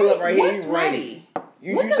Elba pull up right here. What's You ready? ready?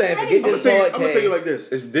 You What does saying ready forget mean? this podcast. I'm gonna tell you like this.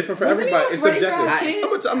 it's different for Was everybody. anyone It's ready for subjective. our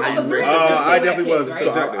kids? I'm The first ready. thing I they definitely had was. kids,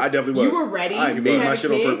 So right? I definitely was. You were ready I to made have my a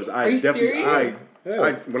shit on kid? purpose. Are you serious?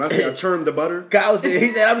 When I say I churned the butter, Kyle said, he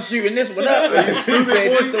said, I'm shooting this one up. He said,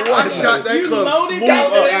 this the I one. shot that You club loaded smooth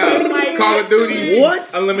that up. thing like Call of Duty.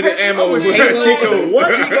 What? Unlimited ammo. was with Chico.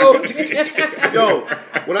 What? Yo,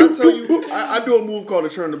 when I tell you, I do a move called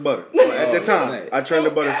to churn the butter. At the time, I churned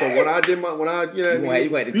the butter. So when I did you know what I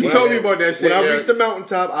mean? You told me about that shit. When I yeah. reached the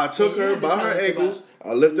mountaintop, I took Yeah, you her had to by tell her us ankles.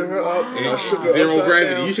 I lifted her up and I shook her Zero upside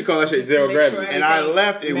gravity. down. You should call that shit Just zero make sure gravity. And I everything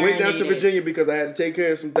left and went down to marinated. Virginia because I had to take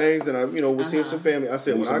care of some things and I, was seeing some family. I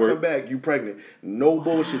said, Do when some I work. come back, you pregnant. No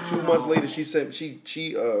bullshit. 2 months later, she sent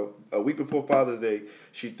a week before Father's Day.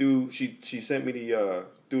 She sent me the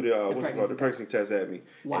the pregnancy test at me,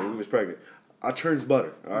 and we was pregnant. I churns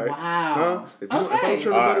butter. All right. Wow. Huh? If I don't Okay.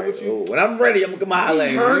 churn the butter with you, When I'm ready, I'm going to come holler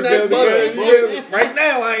at you. Turn You that feel me? butter, Yeah. Right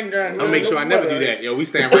now, I ain't trying to. I'll make sure I never do that. Yo, we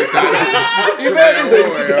stand right side. You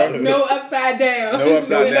ready? No upside down. No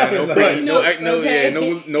upside down. No Right. fake. No If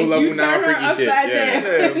level you 9 turn her freaky shit. upside Yeah.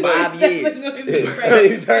 down, Yeah, but- 5 years. definitely gonna be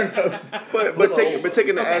pregnant. You turn up. but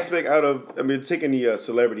taking the aspect out of, taking the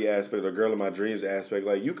celebrity aspect or girl of my dreams aspect,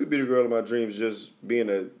 like you could be the girl of my dreams just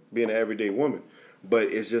being an everyday woman, but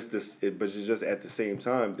it's just this. But it's just at the same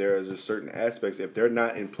time there are just certain aspects if they're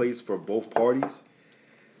not in place for both parties,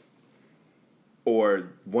 or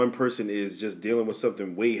one person is just dealing with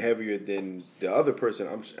something way heavier than the other person.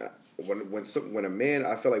 When a man,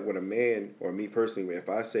 I feel like when a man or me personally, if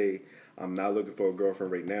I say I'm not looking for a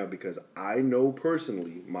girlfriend right now because I know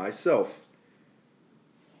personally myself,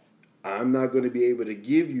 I'm not going to be able to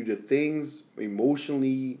give you the things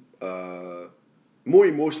emotionally, more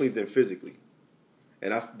emotionally than physically.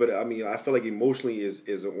 I feel like emotionally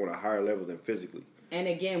is on a higher level than physically. And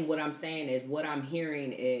again, what I'm saying is, what I'm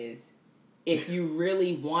hearing is, if you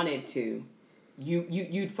really wanted to,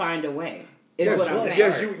 you'd find a way. Is what I'm saying.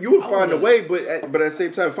 Yes, you will find a way, but at the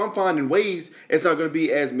same time, if I'm finding ways, it's not going to be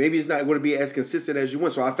it's not going to be as consistent as you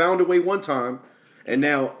want. So I found a way one time, and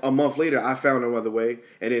now a month later I found another way,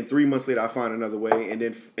 and then 3 months later I find another way, and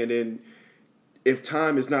then if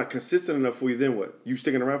time is not consistent enough for you, then what? You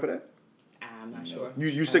sticking around for that? I'm not sure.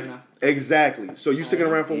 You stick I don't know. exactly. So you sticking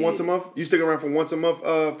around for once a month? You sticking around for once a month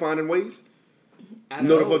finding ways? I don't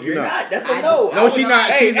No, the know. fuck you're not. That's I a no. just- No, she not.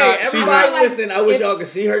 Hey, She's not. hey, She's everybody not. listen. I wish If- y'all could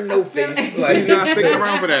see her no face. Like, She's not sticking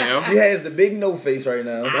around for that, yo. She has the big no face right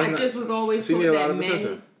now. I just was always she told need a lot that of men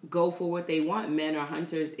assistance. go for what they want. Men are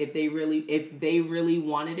hunters. If they really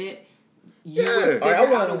wanted it, you Yeah. would figure All right, I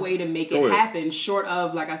out a wanna- way to make Go it ahead. happen. Short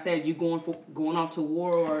of, like I said, you going off to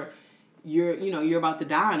war, or you're about to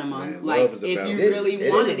die in a month. Man, like love is a if you battlefield. really It is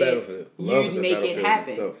a wanted battlefield. it, Love you'd is a make it battlefield in happen.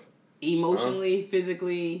 itself. Emotionally,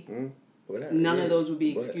 physically, Whatever. none of those would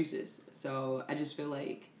be Whatever. excuses. So I just feel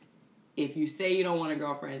like if you say you don't want a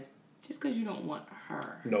girlfriend, it's just because you don't want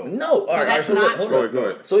her. No. No, all right. that's all right, not hold true. on. Go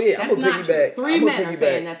ahead. So yeah, I'm That's gonna not true. piggyback. 3 I'm gonna men are piggyback.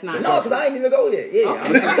 saying that's not No, true. because I ain't even go yet. Yeah, Okay.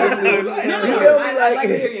 I'm just- No, you no, feel me? I'd like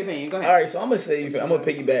to hear your opinion. Go ahead. All right, so I'm gonna say, I'm gonna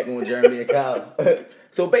piggyback on Jeremy and Kyle.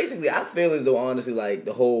 So basically, I feel as though honestly, like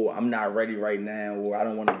the whole "I'm not ready right now" or "I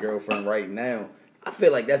don't want a girlfriend right now," I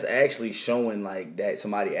feel like that's actually showing like that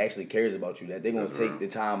somebody actually cares about you. That they're gonna take the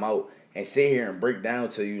time out and sit here and break down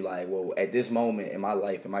to you like, well, at this moment in my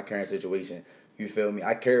life, in my current situation, you feel me?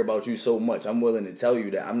 I care about you so much. I'm willing to tell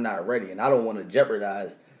you that I'm not ready, and I don't want to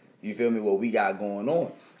jeopardize. You feel me? What we got going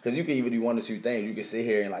on. Because you can either do one or two things. You can sit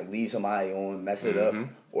here and like lead somebody on, mess it up,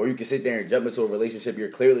 or you can sit there and jump into a relationship you're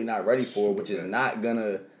clearly not ready for, which is not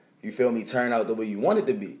gonna, you feel me, turn out the way you want it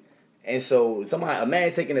to be. And so a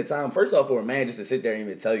man taking the time, first off, for a man just to sit there and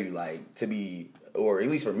even tell you like to be, or at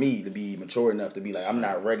least for me to be mature enough to be like, I'm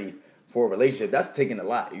not ready for a relationship, that's taking a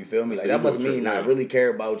lot. You feel me? Like that must mean I really care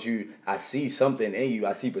about you. I see something in you.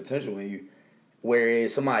 I see potential in you.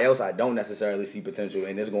 Whereas somebody else, I don't necessarily see potential,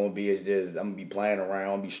 and it's gonna be I'm gonna be playing around, I'm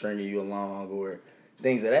gonna be stringing you along, or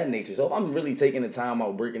things of that nature. So if I'm really taking the time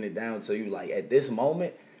out, breaking it down to you, like at this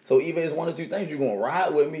moment, so either it's one or two things: you're gonna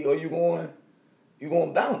ride with me, or you're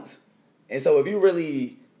gonna bounce. And so if you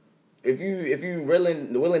really, if you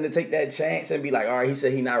willing to take that chance and be like, all right, he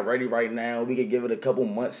said he not ready right now, we could give it a couple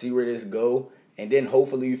months, see where this go, and then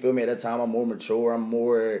hopefully, you feel me, at that time I'm more mature,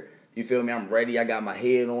 you feel me, I'm ready, I got my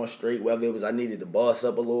head on straight, whether it was I needed to boss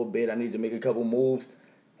up a little bit, I needed to make a couple moves,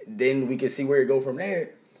 then we can see where it go from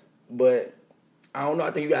there. But I don't know,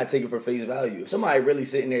 I think you gotta take it for face value. If somebody really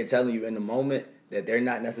sitting there telling you in the moment that they're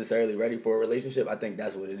not necessarily ready for a relationship, I think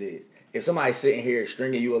that's what it is. If somebody's sitting here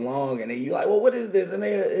stringing you along and then you like, well, what is this? And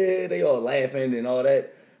they all laughing and all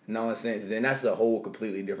that nonsense, then that's a whole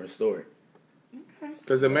completely different story.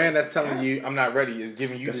 Because the man that's telling you I'm not ready is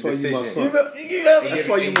giving you That's the why you decision. my son. That's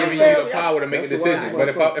why you Giving my you son. the power to make a That's why decision. you But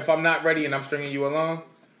my son. if I'm not ready and I'm stringing you along,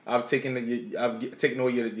 I've taken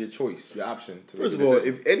away your choice, your option. To First of make a all,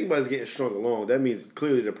 decision. if anybody's getting strung along, that means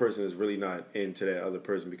clearly the person is really not into that other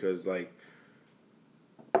person because, like,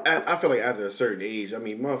 I feel like after a certain age, I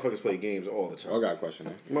mean, motherfuckers play games all the time. I got a question.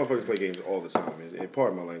 Man. Motherfuckers play games all the time, and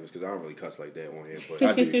pardon my language because I don't really cuss like that on here, but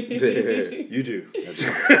I do. you do.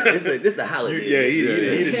 This the holiday. He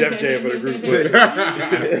the Def Jam for the group.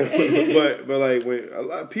 But like when a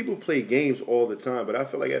lot of people play games all the time, but I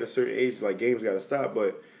feel like at a certain age, like games got to stop.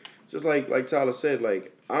 But just like Tyler said,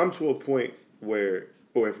 like I'm to a point where,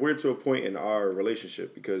 or if we're to a point in our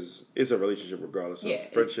relationship, because it's a relationship regardless of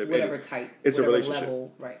friendship, whatever type, it's whatever a relationship,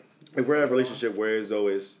 level, right? If we're in a relationship where as though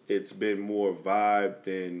it's been more vibe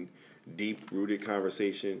than deep rooted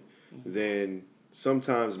conversation, then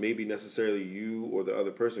sometimes maybe necessarily you or the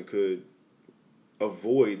other person could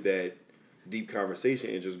avoid that deep conversation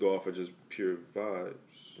and just go off of just pure vibes.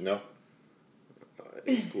 No.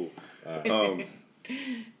 It's cool.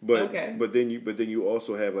 But okay. but then you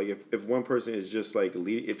also have like if one person is just like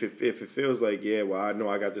if it feels like I know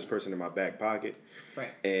I got this person in my back pocket,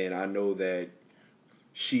 right, and I know that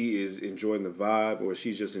she is enjoying the vibe or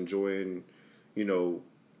she's just enjoying,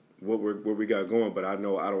 what we got going, but I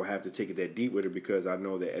know I don't have to take it that deep with her because I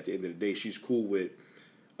know that at the end of the day she's cool with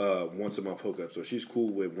once a month hookups, or she's cool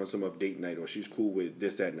with once a month date night, or she's cool with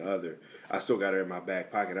this, that, and the other. I still got her in my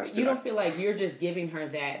back pocket. You don't feel like you're just giving her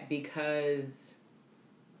that because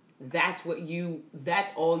that's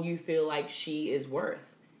all you feel like she is worth.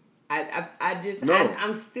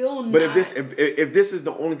 I'm still not. But if this is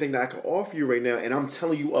the only thing that I can offer you right now, and I'm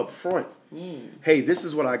telling you up front, hey, this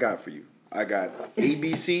is what I got for you. I got A,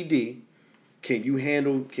 B, C, D. Can you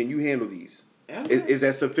handle these? Okay. Is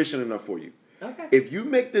that sufficient enough for you? Okay. If you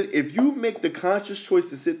make the conscious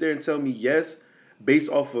choice to sit there and tell me yes,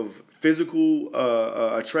 based off of physical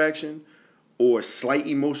attraction or slight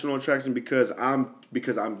emotional attraction, because I'm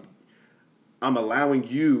allowing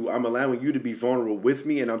you to be vulnerable with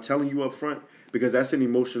me, and I'm telling you up front because that's an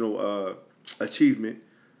emotional achievement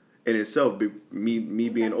in itself. Me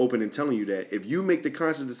being open and telling you that if you make the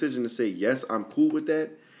conscious decision to say yes, I'm cool with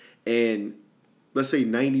that, and let's say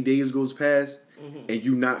 90 days goes past, and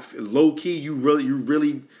you not low key, you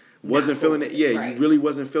really wasn't feeling it. Yeah, right. You really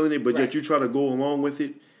wasn't feeling it, but right. yet you try to go along with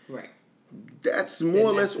it. Right. That's more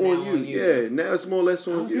or less on you. Yeah, now it's more or less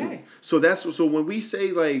on you. So when we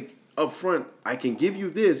say like up front, I can give you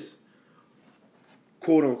this,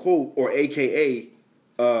 quote unquote, or AKA,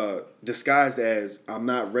 disguised as I'm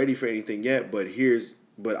not ready for anything yet, but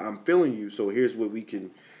I'm feeling you. So here's what we can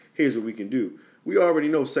do. We already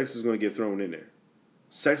know sex is going to get thrown in there.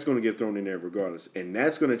 Sex is going to get thrown in there regardless, and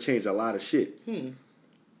that's going to change a lot of shit.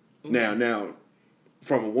 Now,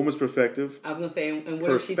 from a woman's perspective, I was going to say, and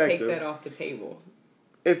what if she takes that off the table?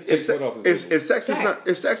 If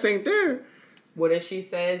sex ain't there. What if she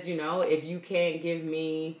says, if you can't give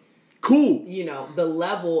me, cool, the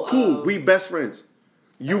level cool, of... we best friends.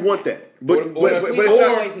 You want that. But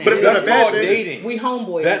it's not a bad thing. Dating. We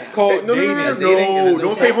homeboys. That's now. called dating. No,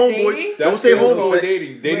 don't say homeboys. Don't say homeboys.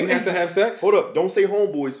 Dating. Dating has to have sex. Hold up. Don't say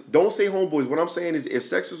homeboys. Don't say homeboys. What I'm saying is if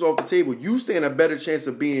sex is off the table, you stand a better chance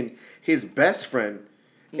of being his best friend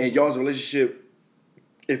and y'all's relationship,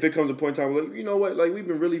 if it comes to a point in time where, like, you know what, like, we've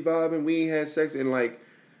been really vibing, we ain't had sex, and, like,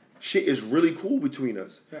 shit is really cool between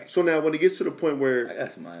us. Right. So now when it gets to the point where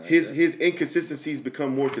his inconsistencies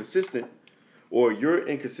become more consistent, or your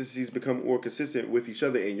inconsistencies become more consistent with each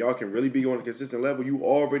other, and y'all can really be on a consistent level, you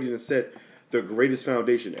already done set the greatest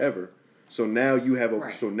foundation ever. So now you have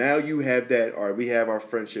that. All right, we have our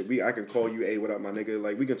friendship. I can call you, hey, what up, my nigga?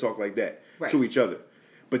 Like, we can talk like that to each other.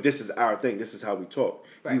 But this is our thing. This is how we talk.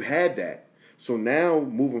 Right. You had that. So now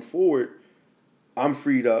moving forward, I'm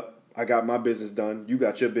freed up. I got my business done. You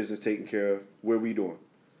got your business taken care of. What are we doing?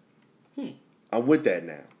 I'm with that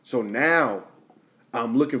now. So now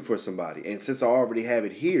I'm looking for somebody. And since I already have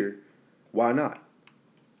it here, why not?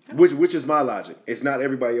 Which is my logic. It's not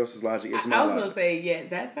everybody else's logic. It's my logic. I was going to say, yeah,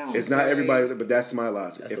 that sounds It's not everybody, but that's my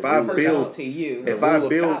logic. That's if I build to you. If I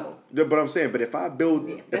build, but I'm saying, but if I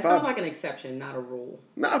build, that sounds like an exception, not a rule.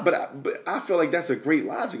 Nah, but I feel like that's a great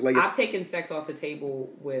logic. Like I've taken sex off the table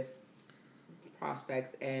with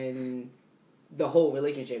prospects, and the whole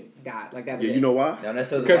relationship died. Like that was you know why?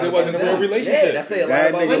 Because it wasn't a real relationship. Yeah, that's a lot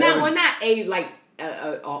about Well, not a like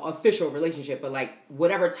a official relationship, but like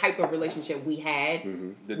whatever type of relationship we had,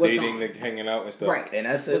 the dating, the hanging out and stuff. Right, and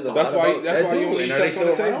that's why you don't leave sex on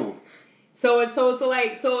the table. So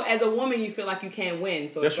as a woman, you feel like you can't win.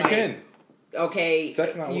 So yes, it's you like, can. Okay,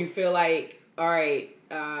 sex not you feel like, all right,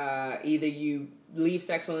 either you leave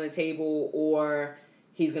sex on the table or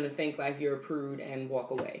he's gonna think like you're a prude and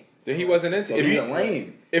walk away. So he wasn't into. So If he's you a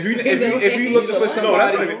lame. if you He's looking for a- somebody, No,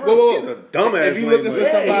 that's not even. whoa, He's a dumbass. If you looking for lame,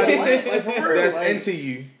 somebody like for real, that's like, into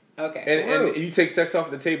you, Okay. and you take sex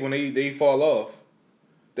off the table and they fall off,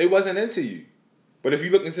 they wasn't into you. But if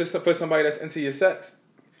you looking for somebody that's into your sex,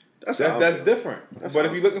 that's how that's I'm different. That's But how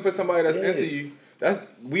if I'm you're looking for somebody that's Yeah. into you, that's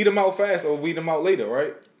weed them out fast or weed them out later,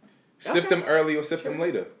 right? Sift Okay. them early or sift them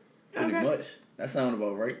later. Pretty Okay. much. That sound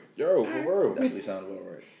about right. Yo, for real. Definitely sound about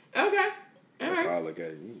right. Okay. That's Alright. how I look at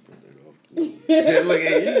it. You can put that off. Yeah, look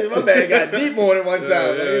at you. My bad got deep more than one time. All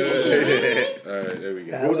right, there we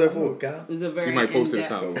go. What was that for? Kyle? It was a very You might post it or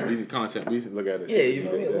in-depth- something. We need content. We look at it. Yeah, you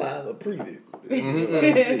know, we live a preview.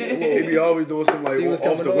 He be always doing some like See what's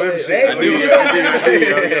off the coming whim on. shit. Hey, I I knew knew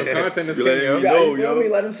Yo, content is You let king, him yo. You know, got, you feel yo. me?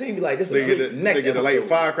 Let them see. Be like, this is They a get next the like episode.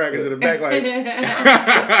 firecrackers in the back, like,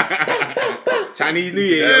 Chinese New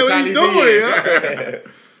Year. yeah, what Chinese are you New Year. doing?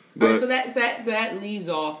 All right, so that leads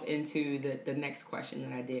off into the next question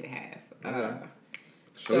that I did have.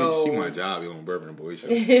 So She my job on Bourbon and Boy Show.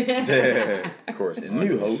 Of course. The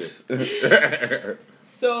new host.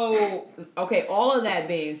 So, okay, all of that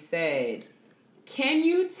being said, can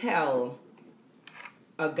you tell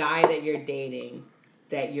a guy that you're dating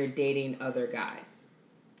that you're dating other guys?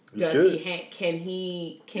 Does should. Can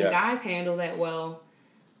Yes. guys handle that well?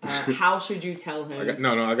 How should you tell him? I got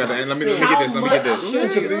that. Let me How get this. Let me get much this. should I'm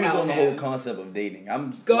you confused tell on the him? whole concept of dating.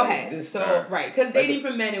 I'm Go like, ahead. this- So, right, because dating for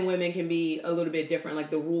men and women can be a little bit different. Like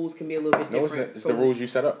the rules can be a little bit No, it's different. not. It's the rules you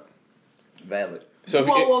set up. valid. So if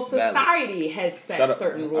Well, you, society has Shut set up.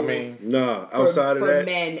 certain I rules. mean, Nah, outside for of that,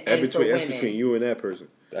 men that and between for that's women. between you and that person.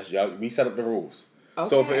 that's y'all. We set up the rules.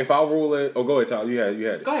 So Okay. if I rule it, go ahead, Tyler. You had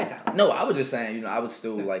it. Go ahead, Tyler. No, I was just saying, I was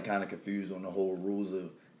still like kind of confused on the whole rules of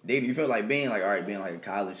dating. You feel like being like a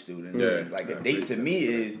college student. Yeah. It's like a date to me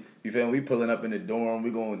is, you feel me? We pulling up in the dorm, we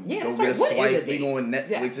going Yeah, go that's get right. a What is a swipe, we date? going Netflix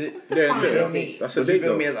Yes, it. what's the Yeah, fine sure. date? That's a But you date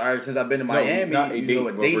feel though. me? As since I've been to No, Miami, not a you date, know,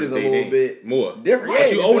 a but date first is a date little ain't. bit More. different. But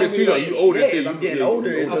you feel older me? too, though. Like, You older yeah, too. as I'm You- getting you-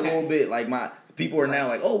 older, it's a Okay. little bit like my people are now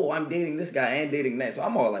like, oh, well, I'm dating this guy and dating that, so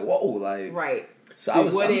I'm all like, whoa, like, Right. So See, I'm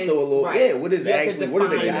still a little, right. what is You have to actually, what are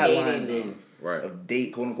the define guidelines dating Right. of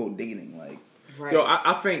date, quote unquote dating, like. Right. Yo,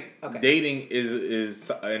 I think Okay. dating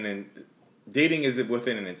dating is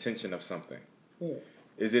within an intention of something.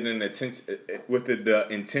 Is it an intention with the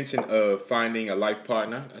intention of finding a life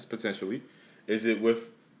partner? That's potentially. Is it with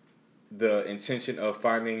the intention of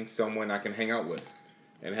finding someone I can hang out with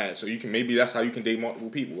and have? So you can maybe that's how you can date multiple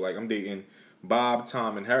people. Like I'm dating Bob,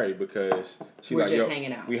 Tom, and Harry because she's We're like, just yo,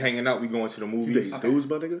 hanging out. we hanging out. We going to the You movies. dating dudes,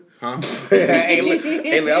 my nigga? Huh? Hey, look,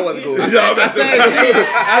 I wasn't going. I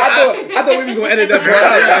thought we was gonna edit that part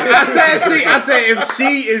out. I said if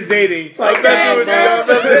she is dating, like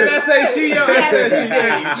I say she, yo, I said she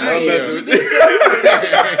dating.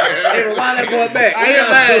 Hey, rewind that going back. Yeah.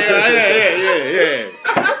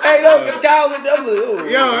 Hey, no, Kyle with them. Yo,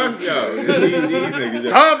 these niggas. Yo.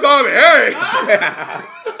 Tom, Bob, and Harry.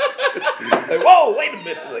 Like, whoa, wait a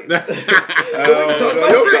minute. Like, Yo,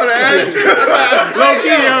 kind of attitude. Low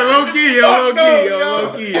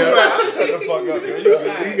key, yo. Shut the fuck up, man. You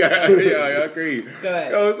good. Y'all crazy. Go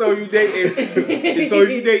ahead. Yo, so you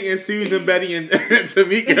dating Susan, Betty, and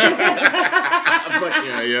Tamika. Fuck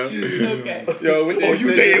yeah, yo. Okay. Yo, with the Oh,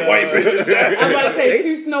 you dating white bitches? I'm about to say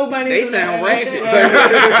two snow bunnies. they in sound there. ratchet.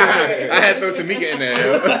 I had to throw Tamika in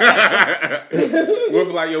there, yo. We're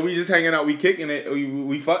like, yo, we just hanging out, we kicking it,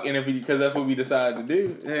 we fucking it because that's what we decided to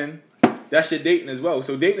do, and that's your dating as well.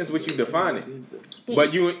 So dating is what you define it. But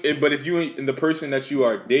if you and the person that you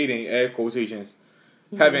are dating, air quotations,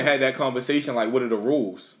 haven't had that conversation, like what are the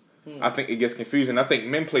rules? I think it gets confusing. I think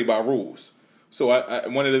men play by rules. So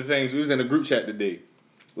one of the things we was in a group chat today,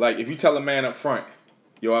 like if you tell a man up front,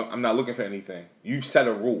 yo, I'm not looking for anything. You've set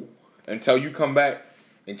a rule. Until you come back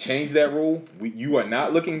and change that rule, you are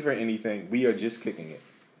not looking for anything. We are just kicking it.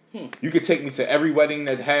 You could take me to every wedding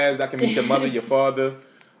that has. I can meet your mother, your father.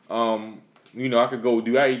 I could go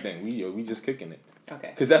do everything. We just kicking it.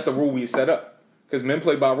 Okay. Because that's the rule we set up. Because men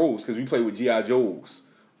play by rules. Because we play with G.I. Joes,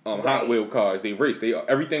 Hot Wheel cars. They race.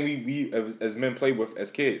 Everything we as men play with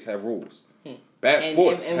as kids have rules. Bad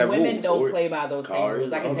sports and have women rules. don't play by those same Cars.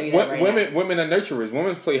 rules. I can tell you that right Women are nurturers.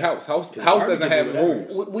 Women play house. House Barbie doesn't can have do whatever.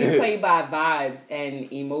 rules. now. We play by vibes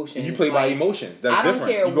and emotions. You play by Like, emotions. That's I don't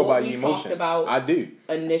different. care You go what by we your talked emotions. about. I do.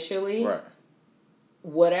 Initially, Right.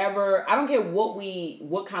 whatever. I don't care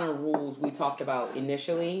what kind of rules we talked about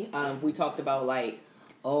initially. We talked about like,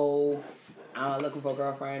 oh, I'm not looking for a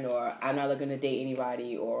girlfriend, or I'm not looking to date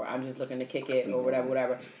anybody, or I'm just looking to kick it, or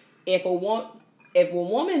whatever. If a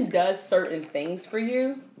woman does certain things for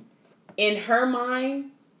you, in her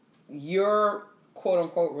mind, you're quote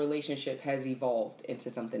unquote relationship has evolved into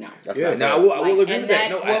something else. That's Yeah. not Now, fair. I will agree and with that.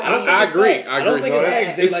 that's No, what I don't we- think I it's agree. facts. I I don't agree. think it's No,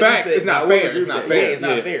 facts. it's Like you facts. said, It's not I will fair. agree It's with not that. fair. Yeah, it's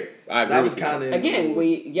not Yeah. fair. I agree That with was you. kind of Again,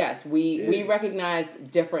 we Yeah. recognize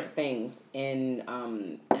different things in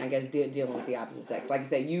I guess dealing with the opposite sex. Like you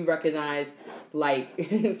said, you recognize like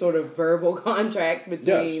sort of verbal contracts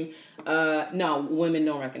between. No, women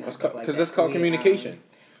don't recognize stuff like that. Because that's called We, communication.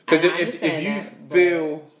 Because I if understand you that, but-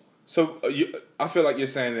 feel so, I feel like you're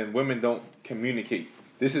saying that women don't communicate.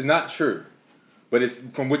 This is not true, but it's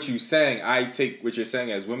from what you're saying. I take what you're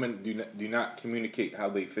saying as women do not communicate how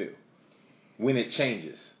they feel when it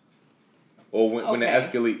changes, or when it Okay.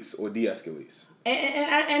 escalates or de-escalates.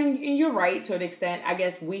 And you're right to an extent. I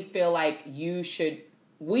guess we feel like you should.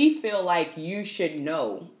 We feel like you should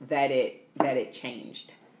know that it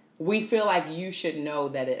changed. We feel like you should know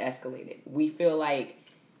that it escalated. We feel like.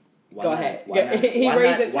 Why Go not- ahead. why not- He why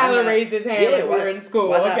raised not- it. why Tyler not- raised his hand like we were in school.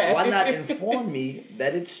 Why not, Okay. why not inform me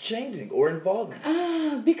that it's changing or involving?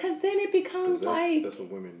 Because then it becomes like That's what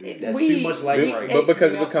women do. That's too much like we- right. But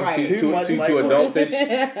because you it know, becomes right. too Too much like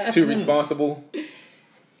adultish, too responsible.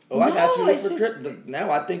 Oh, I got No, you this it's for just- Christmas. Now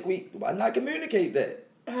I think why not communicate that?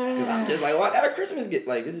 Because I'm just like, I got a Christmas gift.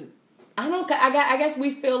 Like, this is, I guess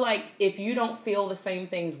we feel like if you don't feel the same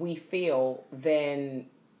things we feel, then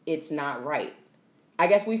it's not right. I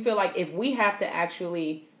guess we feel like if we have to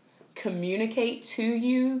actually communicate to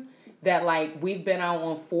you that like we've been out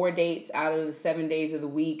on 4 dates out of the 7 days of the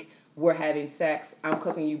week, we're having sex, I'm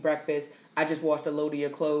cooking you breakfast, I just washed a load of your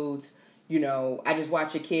clothes, you know, I just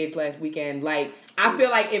watched your kids last weekend. Like, I feel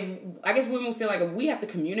like I guess women feel like if we have to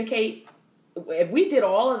communicate, if we did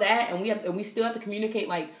all of that and we still have to communicate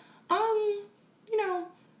like, you know,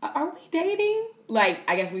 are we dating? Like,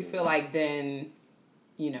 I guess we feel like then,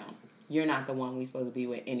 you know, you're not the one we supposed to be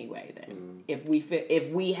with anyway. Then, if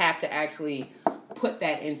we have to actually put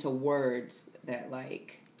that into words, that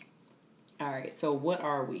like, all right, so what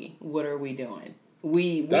are we? What are we doing?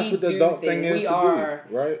 That's what the adult thing is we to are,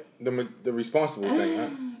 do, right? The responsible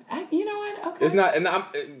thing. Huh? you know what? Okay, It's not, and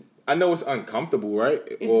I know it's uncomfortable, right?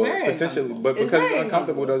 It's very potentially, uncomfortable. but It's because it's very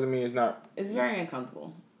uncomfortable uncomfortable. doesn't mean it's not. It's very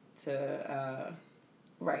uncomfortable to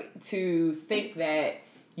to think that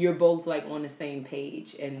you're both like on the same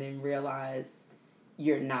page and then realize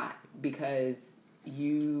you're not, because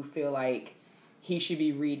you feel like he should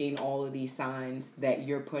be reading all of these signs that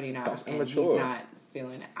you're putting out. That's and immature. he's not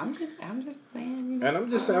feeling it. I'm just saying, you know, And I'm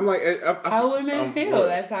just saying, I'm like, how women I'm feel. worried.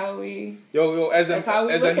 That's how we. That's how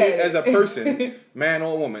we look at it. as a person, man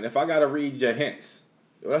or woman, if I gotta read your hints,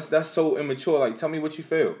 that's so immature. Like, tell me what you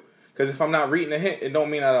feel. Because if I'm not reading a hint, it don't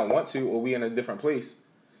mean I don't want to, or we in a different place.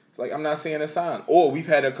 It's like I'm not seeing a sign. Or we've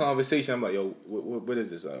had a conversation. I'm like, yo, what is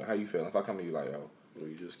this? How you feeling? If I come to you like, yo, Or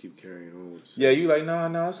you just keep carrying on with yeah, you like,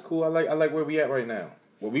 no, it's cool. I like where we at right now.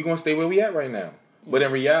 Well, we gonna stay where we at right now. But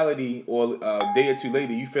in reality, or a day or two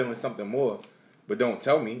later, you feeling something more, but don't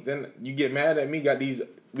tell me. Then you get mad at me.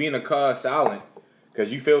 We in the car silent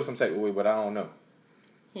because you feel some type of way, but I don't know.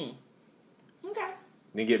 Okay.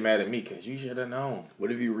 Then get mad at me because you should have known.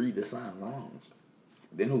 what if you read the sign wrong?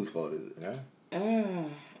 Then whose fault is it? Yeah.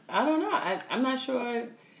 I don't know. I'm not sure.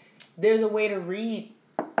 There's a way to read.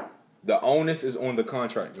 The onus is on the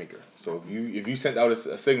contract maker. So if you sent out a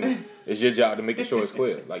signal, it's your job to make sure it's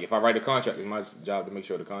clear. Like if I write a contract, it's my job to make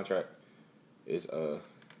sure the contract is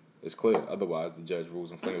clear. Otherwise, the judge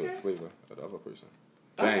rules in favor of the other person.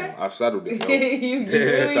 Damn, Okay. I've settled it. Yo. you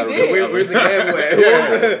really settled did. it. Where's the gavel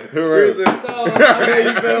at? Where's the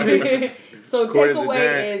So, okay. So According to takeaway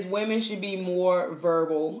Darren. is women should be more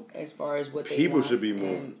verbal as far as what they People want. should be more.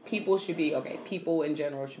 And people should be, people in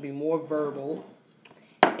general should be more verbal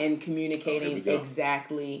and communicating go.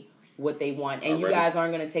 exactly what they want. And you Already. guys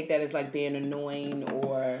aren't going to take that as like being annoying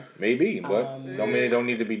or... Maybe, but don't mean it don't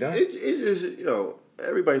need to be done. It just,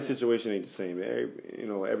 everybody's situation ain't the same.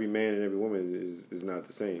 Every man and every woman is not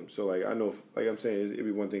the same. So like I know, like I'm saying, it'd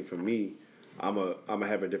be one thing for me. I'm a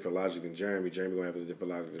have a different logic than Jeremy. Jeremy gonna have a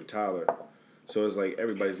different logic than Tyler. So it's like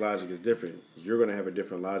everybody's logic is different. You're gonna have a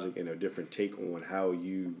different logic and a different take on how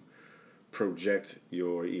you project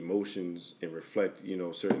your emotions and reflect,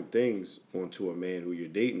 certain things onto a man who you're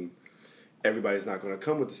dating. Everybody's not going to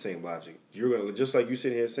come with the same logic. You're going to, just like you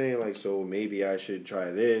sitting here saying, like, so maybe I should try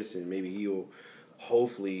this, and maybe he'll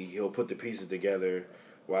put the pieces together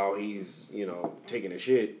while he's, taking a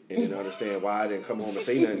shit, and then understand why I didn't come home and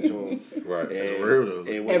say nothing to him. Right. And, real, though.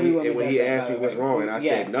 and Everyone when he does that, asked by me the what's way. wrong, and I Yeah,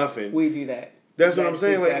 said nothing. We do that. That's what I'm That's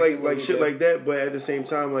saying, exactly what like we shit do. like that. But at the same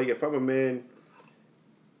time, like if I'm a man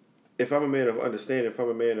of understanding, if I'm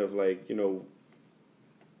a man of like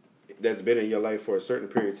that's been in your life for a certain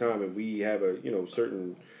period of time, and we have a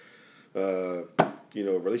certain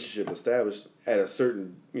relationship established at a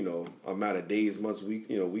certain, amount of days, months,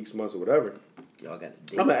 weeks, months, or whatever. Y'all got a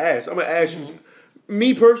date. I'm gonna ask you.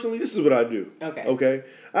 Me personally, this is what I do. Okay. Okay.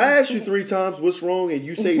 I ask you 3 times what's wrong, and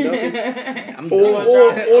you say nothing, I'm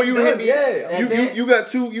or you hit me. Yeah. You got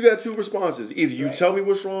two responses. Either you tell me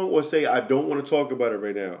what's wrong, or say I don't want to talk about it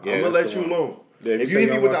right now. Yeah, I'm gonna that's let you the one. alone. Yeah, if you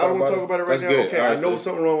hit me with the I don't want to talk about it right that's now, good. okay, All right, I know so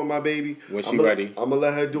something wrong with my baby. when she ready. I'm gonna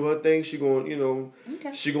let her do her thing. She going,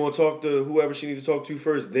 Okay. she gonna talk to whoever she need to talk to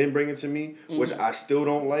first, then bring it to me, which I still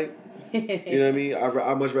don't like. You know what I mean?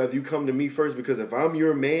 I much rather you come to me first, because if I'm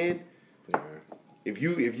your man, if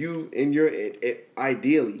you in your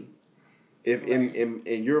ideally, if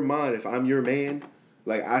in your mind, if I'm your man,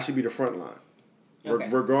 like I should be the front line,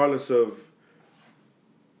 regardless of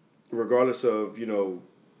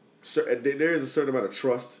there is a certain amount of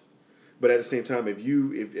trust, but at the same time,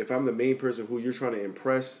 if I'm the main person who you're trying to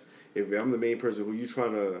impress, if I'm the main person who you're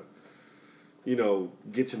trying to,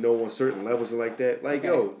 get to know on certain levels and like that,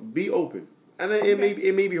 be open. And it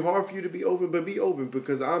may be hard for you to be open, but be open,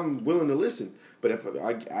 because I'm willing to listen. But if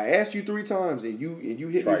I asked you 3 times and you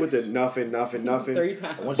hit me with the nothing, 3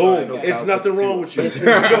 times. boom, it's nothing wrong with you. It's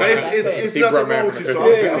nothing wrong with you. So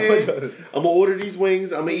I'm gonna order these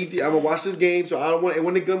wings. I'm gonna eat. I'm gonna watch this game. So I don't want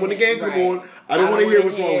when the game come on. I don't want to hear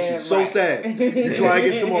what's wrong with you. So sad. You try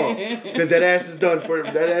again tomorrow, because that ass is done for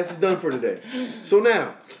today. So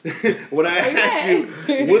now, when I ask you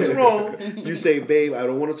what's wrong, you say, babe, I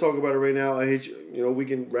don't want to talk about it right now. I hit you. We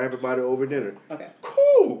can rap about it over dinner. Okay.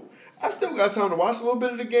 Cool. I still got time to watch a little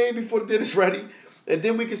bit of the game before the dinner's ready. And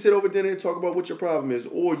then we can sit over dinner and talk about what your problem is.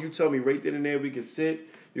 Or you tell me right then and there, we can sit,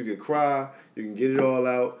 you can cry, you can get it all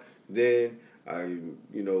out. Then I'll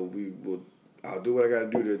do what I gotta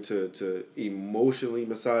do to emotionally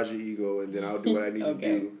massage your ego, and then I'll do what I need to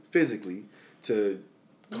do physically to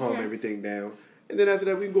calm everything down. And then after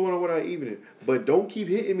that, we can go on with our evening. But don't keep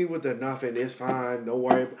hitting me with the nothing, it's fine, don't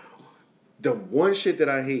worry. The one shit that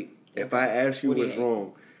I hate, if I ask you what's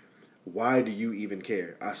wrong, why do you even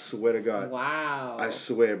care? I swear to God. Wow. I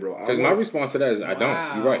swear, bro. Because my response to that is I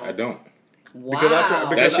don't. You're right, I don't. Wow. Because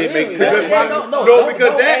that shit make because don't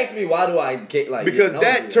that ask me why do I get like because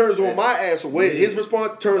that turns on my asshole. Wait, his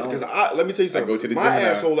response turns because let me tell you something. go to the my gym now.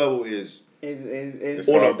 asshole level is Is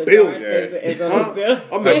on a bill. It's on a bill.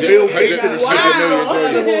 I'm the Bill Gates of the shit. Wow.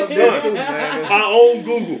 I own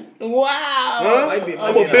Google. Wow. Huh?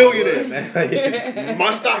 I'm a billionaire.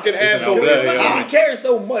 My stock and asshole is high. He cares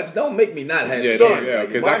so much. Don't make me not have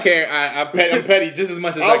because I care. I'm petty just as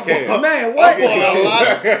much as I care. Man, what?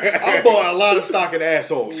 I bought a lot of stock and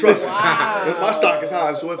assholes. Trust me. My stock is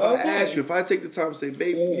high. So if I ask you, if I take the time to say,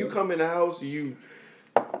 babe, you come in the house, you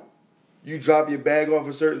drop your bag off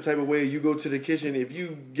a certain type of way, you go to the kitchen, if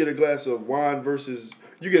you get a glass of wine versus,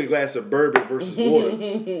 you get a glass of bourbon versus water,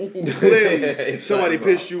 clearly somebody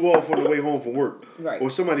pissed you off on the way home from work. Right.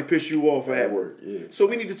 Or somebody pissed you off at work. Yeah. So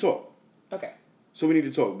we need to talk. Okay.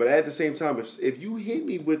 But at the same time, if you hit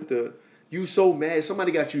me with you so mad,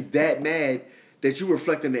 somebody got you that mad that you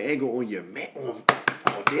reflecting the anger on your man, on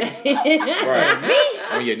this. Right.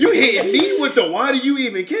 Me? You hitting me with the why do you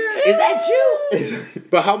even care? Is that you?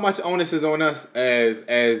 But how much onus is on us as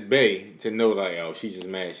bae to know like, oh, she's just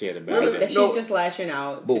mad, she had a bad day. She's just lashing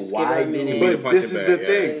out. But just why give her a do minute. But this is the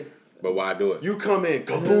thing. But why do it? You come in,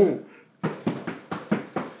 kaboom.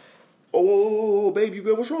 Oh, babe, you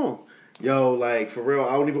good? What's wrong? Yo, like, for real,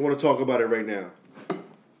 I don't even want to talk about it right now.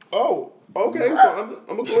 Oh, okay, so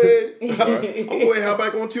I'm going to go ahead. I'm going to go ahead, hop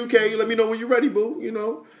back on 2K. Let me know when you're ready, boo,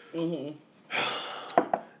 Mm-hmm.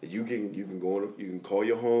 You can go on, you can call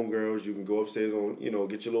your homegirls, you can go upstairs on,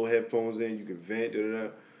 get your little headphones in, you can vent, da-da-da.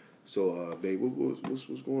 So, babe,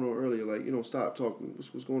 what's going on earlier? Like, stop talking.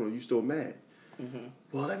 What's going on? You still mad? Mm-hmm.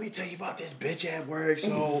 Well, let me tell you about this bitch at work.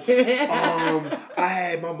 So, I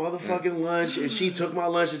had my motherfucking lunch, and she took my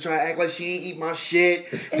lunch and tried to act like she ain't eat my shit.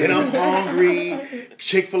 Then I'm hungry.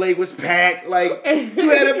 Chick-fil-A was packed. Like, you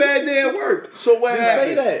had a bad day at work. So what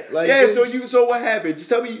happened? Say that. Like, So what happened? Just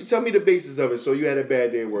tell me the basis of it. So you had a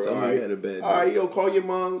bad day at work. Tell me you had a bad day. All right, call your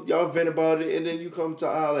mom. Y'all vent about it, and then you come to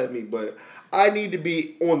holler at me. But I need to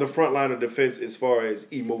be on the front line of defense as far as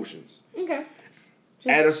emotions. Okay.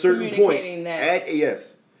 At a certain point,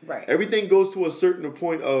 yes, right. Everything goes to a certain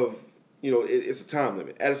point of, it's a time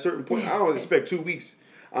limit. At a certain point, I don't expect 2 weeks.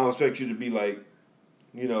 I don't expect you to be like,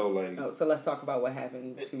 like. Oh, so let's talk about what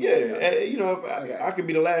happened 2 weeks ago. Okay. I could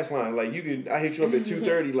be the last line. Like I hit you up at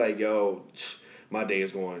 2:30. Like, yo, my day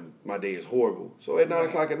is horrible. So at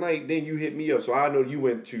 9:00 at night, then you hit me up. So I know you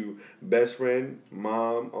went to best friend,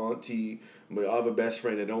 mom, auntie, my other best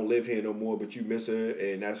friend that don't live here no more, but you miss her,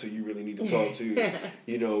 and that's who you really need to talk to.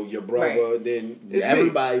 You know, your brother. Right. Then it's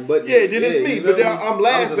everybody, me. but then it's me. But then I'm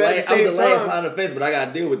last. But at the same I'm the last time, line of defense, but I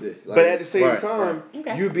gotta deal with this. Like, but at the same Right, time,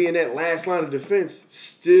 Okay. you being that last line of defense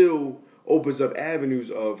still opens up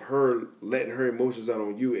avenues of her letting her emotions out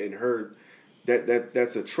on you, and her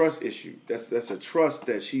that's a trust issue. That's a trust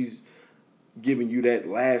that she's giving you that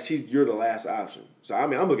last. You're the last option. So I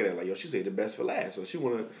mean, I'm looking at it like, yo, she said the best for last. So she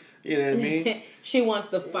wanna, you know what I mean? She wants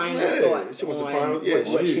the final Yeah, thoughts. she wants the on final- yeah,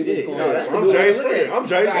 what she- she was yeah, going no, to that's do. a I'm good Jay way to Springer. look at it. I'm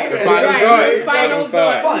Jay Right. Springer. Final Right. thought. Final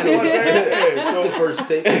thought. Final Yeah, That's the first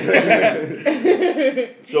take.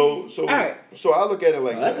 so All right. so I look at it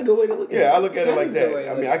like That's that. a good way to look at it. Yeah, I look at it That like is a good way that.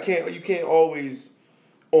 to I mean, look you can't always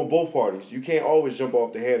on both parties. You can't always jump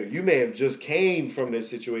off the handle. You may have just came from this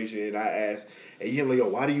situation, and I asked, and you're like, yo,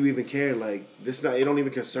 why do you even care? Like this, it don't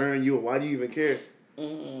even concern you. Why do you even care?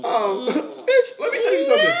 Bitch, let me tell you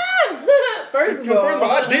something. First of Because all, first of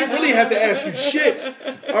all, I didn't really have to ask you shit.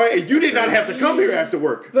 All right, and you did not have to come here after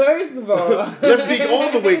work. First of all, Let's be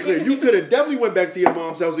all the way clear. You could have definitely went back to your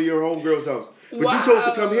mom's house or your homegirl's house, but you chose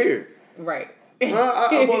to come here. right.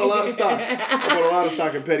 I bought a lot of stock. I bought a lot of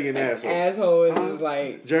stock in Petty and Asshole. Asshole is just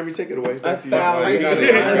like Jeremy, take it away. Back to you. $1,000. You got it,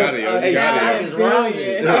 you got it, yo. Hey, You got stock it. is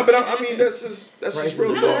rising. Nah, but I mean that's just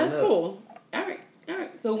real No, talk. that's cool. All right.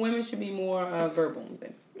 So women should be more verbal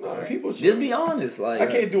then. Nah, people should Just be honest. Like I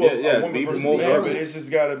can't do Yeah, a woman be versus more man, verbal. but it's just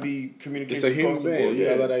gotta be It's communication a human across the being. board. You Yeah,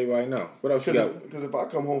 gotta let everybody know. What else you got? because if I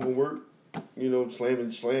come home from work, you know, slamming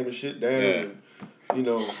shit down, Yeah. and you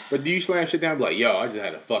know, But do you slam shit down and be like, yo, I just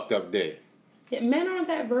had a fucked up day? Yeah, men aren't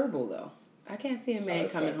that verbal though. I can't see a man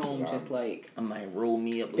That's coming facts, home 'cause just like, I might roll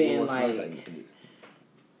me up a Being little. like- something.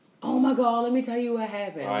 oh my god, let me tell you what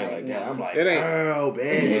happened. I ain't like that. no. I'm like, It ain't- girl,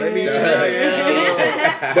 bitch, let me Yeah. tell you,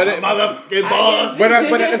 But it, motherfucking boss. but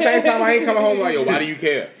at the same time, I ain't coming home like, yo, why do you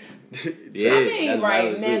care? Yeah, I mean, that's right?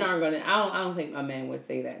 valid, Men too. aren't gonna. I don't think a man would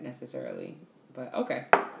say that necessarily. But okay.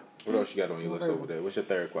 What else you got on your list over there? What's your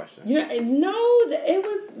third question? You know, no, it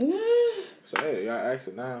was. Nah. So hey, y'all ask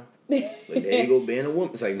it now. But there you go, being a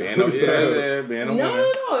woman. It's like, no, Being a, being a No,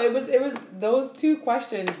 woman. no. It was those two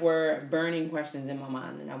questions were burning questions in my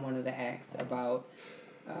mind, and I wanted to ask about.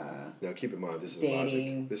 Now keep in mind, this is Dating.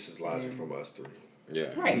 logic. This is logic from us three. Yeah.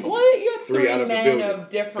 Right. Well, you're Three three out of a men billion. of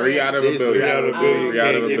different. 3 out of a It's billion. 3 out of a billion. 3 out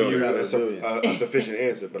of a Can't give billion. you a sufficient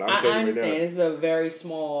answer, but I'm I telling you right understand. now. This is a very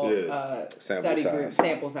small Yeah. Sample study size. group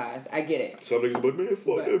sample size. I get it. Some niggas be like, man,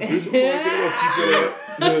 fuck that But- bitch.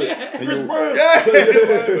 I'm gonna get up. Chris Brown.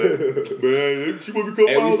 Man, she want to come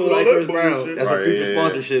And we out feel with all like that Chris Brown. bullshit. That's Right, what future yeah, yeah.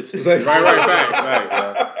 sponsorships. It's like, Right,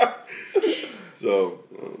 facts. So,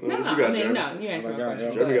 No, what no, you got, I mean, Jeremy? no, you answer my God,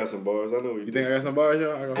 question. Jeremy but- got some bars. I know You think I got some bars,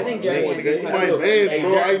 yo? I think Jeremy Jeremy he has might some advance,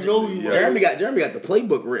 bro. I know you. Yeah. Jeremy got the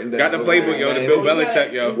playbook written down. Got the playbook, yo. The Bill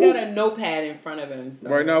Belichick, yo. He's got a notepad in front of him. So.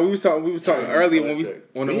 Right now, we was talking earlier when We need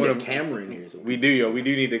a when camera in here. So we do, yo. We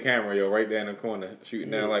do need the camera, yo, right there in the corner shooting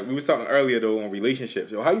down. Like we was talking earlier though on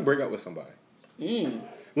relationships, yo. How you break up with somebody?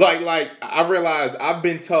 Like I realized I've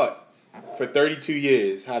been taught for 32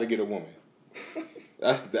 years how to get a woman.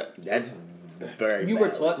 That's that. That's very. You were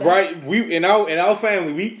valid. taught that? Right, we in our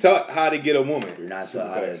family we taught how to get a woman. You're not Super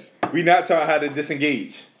taught how to. facts. We not taught how to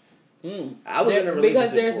disengage. I was in a Because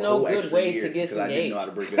relationship there's for a no whole good extra way year to get because I didn't know how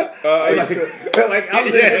to break up. I like I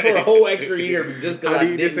was in it for a whole extra year just because how I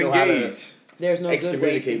do you didn't know how to. disengage? There's no good way to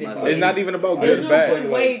Excommunicate myself. It's not even about good There's or no bad.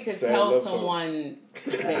 good way to Sad tell love songs. someone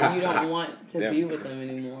that you don't want to Yeah. be with them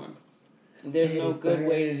anymore. There's no good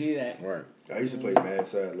way to do that. Right. I used to play mad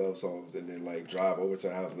sad love songs and then like drive over to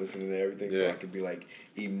the house listening to everything so Yeah. I could be like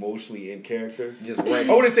emotionally in character. Just ready.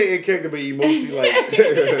 I wouldn't say in character, but emotionally like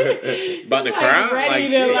About to Like, cry? ready Like to,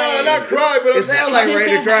 shit. like- no, not cry, but It sounds like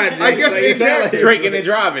ready to cry. I guess like, in character. Drinking and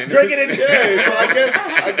driving. Drinking and yeah. So I guess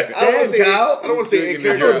I don't want to say Kyle. I don't want to say in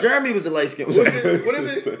Drinking and character. No, Jeremy was the light skin. What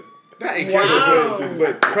is it? Not in Wow. character,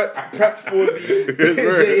 but prepped for the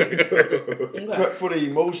Okay. prepped for the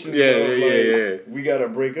emotions. Yeah, of, yeah, like, yeah. We gotta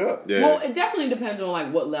break up. Yeah. Well, it definitely depends on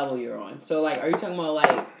like what level you're on. So like, are you talking about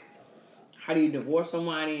like how do you divorce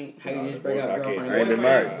somebody? How Nah, you just break divorce, up I can't girlfriend do and I ain't been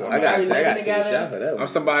boyfriend? married. I got Are you to living take a together? shot for that I'm one.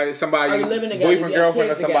 somebody Are you living together? boyfriend, You have girlfriend,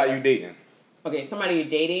 or kids somebody together? you dating. Okay, somebody you're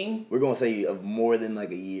dating We're gonna say of more than like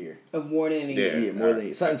a year. of more than a Yeah. year. Yeah, more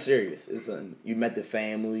than something serious. It's something you met the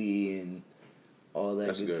family and all that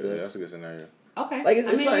That's good good. stuff. Yeah, that's a good scenario. Okay. Like it's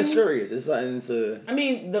I mean, something serious. It's something. It's a. I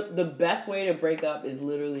mean, the best way to break up is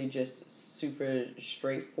literally just super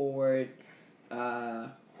straightforward. At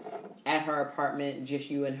her apartment, just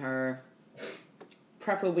you and her.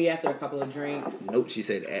 preferably after a couple of drinks. Nope, she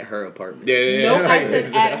said at her apartment. Yeah. Nope, I said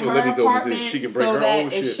at That's her what Libby told me, too. apartment. She can break so her that own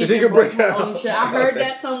if shit. She can break her own shit. I heard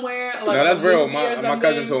that somewhere. Like No, that's a real. movie or My cousin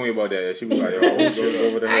something. told me about that. She was like, "Yo, go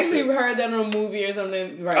over there." I actually heard that on a movie or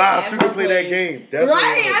something. Right. Ah, at two her can play that place. game. That's Right,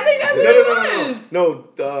 what it was. I think that's what it was. No,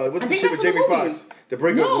 what's I the think shit with that's in Jamie the movie. Foxx? The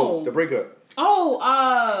breakup No. rules. The breakup. Oh,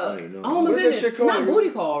 don't even know. oh my What's that goodness. shit called, Not yo? booty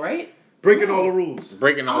call, right? Breaking all the rules.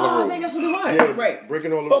 breaking all Oh, I the think rules. that's what it was. Yeah, Right.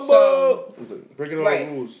 breaking all the rules. So, Breaking all Right.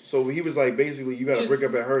 the rules. So he was like, basically, you got to Just- break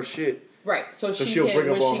up at her shit. right. So So she she'll can, break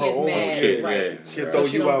up when on she her gets own mad, shit. right. Yeah. She'll So throw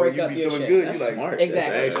she you don't out break and you up be your feeling shit. good. That's You like, smart.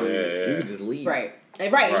 Exactly. That's actually, Yeah. you could just leave. Right.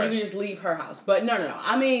 And Right. you can just leave her house. But no.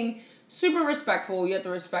 I mean, super respectful. You have to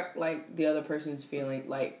respect, like, the other person's feeling.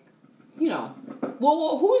 Like, you know.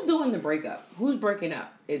 Well, who's doing the breakup? Who's breaking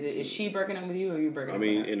up? Is she breaking up with you or are you breaking I up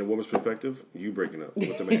mean, with her? in the woman's perspective, you breaking up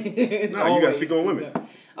with the man. It's No, you gotta always- speak on women.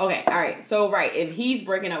 Okay, all right. So, right, if he's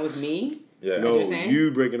breaking up with me, Yeah. No, you're saying?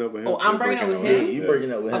 you breaking up with him. Oh, I'm breaking up with Yeah, him? you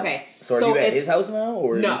breaking up with him. Okay, So are so you at if- his house now,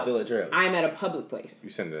 or are No. you still at your house? I'm at a public place. You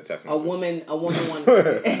send it a text A message. woman wants.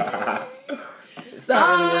 It's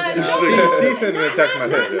not really working no. out. She sent it a text Not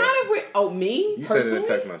message. Yeah. if we. Oh, me? You sent it personally? a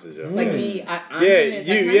text message. Yeah. Like me? I'm Yeah, sending a text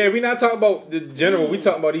you. message? Yeah, we not talking about the general. We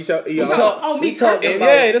talking about each other. We talk- oh, me we talking personally. And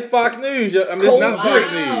about yeah, that's Fox News. Yo. I mean, it's Cold not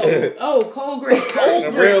Fox News. Oh, cold grip.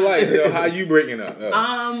 In real life, yo, how you breaking up?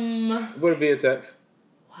 Would it be a text?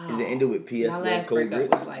 Wow. Is it ended with PS My Love last Cold breakup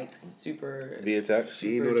Grits? was like super. Via text?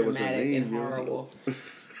 She super didn't know that was her dramatic name, and yo. horrible.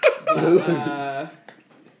 But,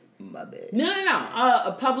 My bad. no.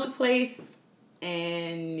 A public place,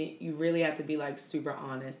 and you really have to be like super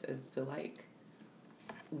honest as to like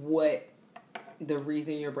what the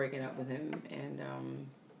reason you're breaking up with him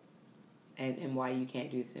and why you can't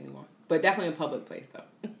do this anymore. But definitely a public place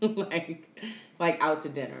though, like out to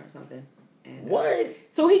dinner or something. And, What?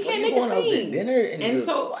 So he So can't you make going a out to scene. dinner and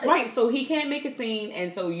so what? right, so he can't make a scene,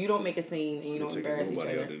 and so you don't make a scene, and you don't Taking embarrass each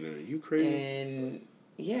nobody other. out to dinner. You crazy? And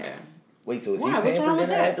yeah, Wait, so is Why? he What's paying for wrong with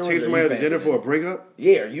dinner that? afterwards? Taking or somebody you out to paying dinner for a breakup?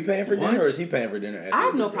 Yeah, are you paying for What? dinner or is he paying for dinner after I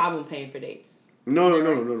have the no breakup? problem paying for dates. No.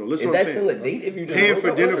 Listen, Is what that I'm still a saying. date if you're Paying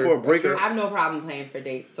for dinner for a I breakup? have no problem paying for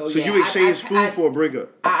dates. So So yeah, you exchange food I'd, for a breakup?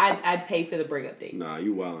 I'd pay for the breakup date. Nah,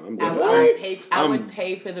 you wildin'. I'm I definitely. would, What? I would I'm-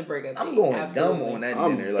 pay for the breakup date. I'm going Absolutely. dumb on that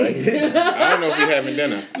I'm- dinner. Like, I don't know if you having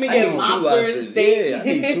dinner. Let me I need get two lobsters, lobsters. steak, Yeah, I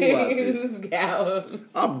need two lobsters. scallops.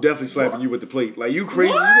 I'm definitely slapping you with the plate. Like you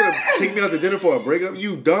crazy? You gonna take me out to dinner for a breakup?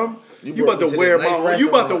 You dumb? You about brought to me to wear this nice my? You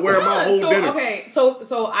about to restaurant. wear my whole so, dinner? Okay,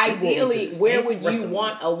 so ideally, this where fancy would you restaurant.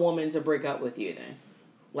 want a woman to break up with you then?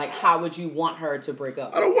 Like, how would you want her to break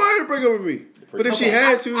up? I don't want her to break up with me. But if she Okay,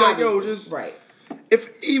 had to, like, yo, obviously, just right. if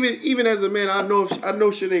even as a man, I know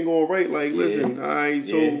shit ain't going right. Like, listen, all right,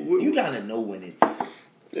 so yeah. You gotta know when it's.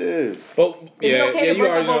 yeah. But Is yeah, it okay yeah, to you break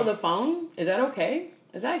already up over know. the phone? Is that okay?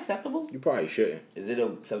 Is that acceptable? You probably shouldn't. Is it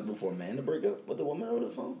acceptable for a man to break up with a woman over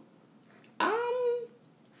the phone?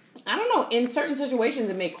 I don't know. In certain situations,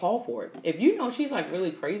 it may call for it. If you know she's like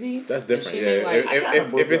really crazy, That's and different. She Yeah, may like,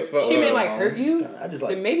 if it's for she may like hurt you. I just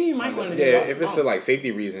like Then maybe you might want to do yeah, it. if it's for like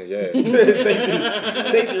safety reasons, yeah.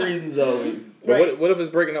 safety reasons always. But Right. what if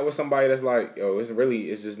it's breaking up with somebody that's like, yo,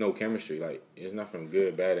 it's just no chemistry. Like, there's nothing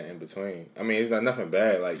good, bad, and in between. I mean, it's not nothing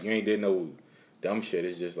bad. Like, you ain't did no dumb shit.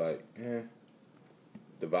 It's just like,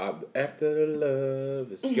 the vibe after the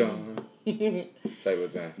love is gone, type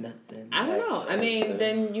of thing. Nothing. I don't know. I mean,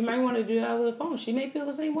 then you might want to do that over the phone. She may feel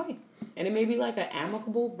the same way, and it may be like an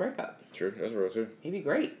amicable breakup. True, that's real too. It'd be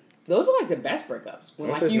great. Those are like the best breakups. When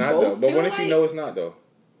What if like it's you not both though? But feel what if you like- know it's not though?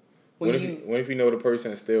 when What if you know the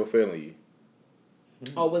person is still feeling you?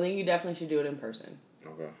 Oh, well, then you definitely should do it in person.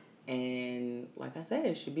 Okay. And like I said,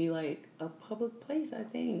 it should be like a public place, I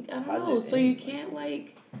think. I don't How's know. it So you end? can't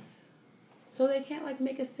like, so they can't like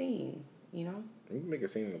make a scene, you know? You can make a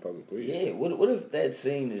scene in the public, please. Yeah, what if that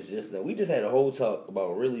scene is just that we just had a whole talk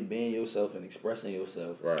about really being yourself and expressing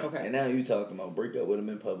yourself. Right. Okay. And now you talking about break up with them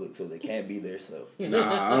in public so they can't be their self. Nah,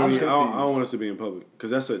 I I'm don't confused. want us to be in public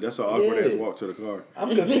because that's an awkward Yeah. ass walk to the car. I'm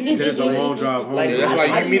confused. Then it's a long drive home. Yeah, that's How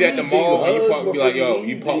like do you meet at the leave? Do you mall and you hug park, be before like, yo, leave?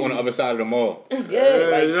 you park on the other side of the mall. Yeah,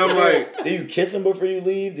 like, and I'm like, do you kiss them before you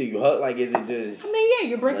leave? Do you hug? Like, is it just? I mean, yeah,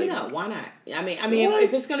 you're breaking Like- up. Why not? I mean,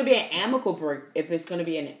 if it's gonna be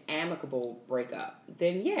an amicable breakup,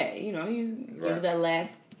 then yeah, you know, you give Right. that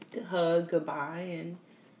last hug goodbye and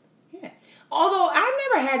yeah. Although I've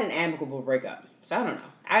never had an amicable breakup, so I don't know.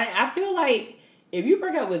 I feel like if you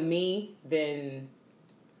break up with me, then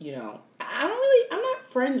you know, I'm not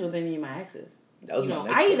friends with any of my exes. That was You my know,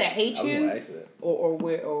 next I either question. hate I was you gonna ask that.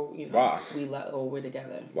 or you know Why? we're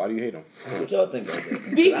together. Why do you hate them? What y'all think about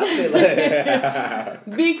that? Because- I feel like,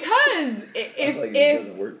 Because I feel like it if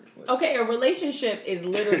doesn't work. Okay, a relationship is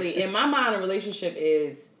literally, in my mind, a relationship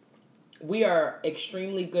is we are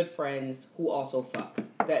extremely good friends who also fuck.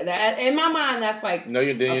 That in my mind, that's like No,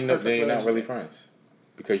 you're a not perfect really relationship. friends.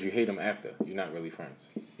 Because you hate them after. You're not really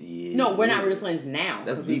friends. Yeah, No, we're not really friends now.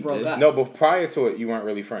 That's That's we deep, broke dude. up. No, but prior to it, you weren't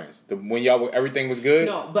really friends. When y'all everything was good.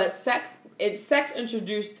 No, but sex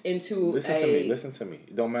introduced into Listen to me.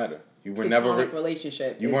 It don't matter. You were never platonic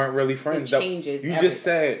relationship. You weren't really friends. It changes. You everything. just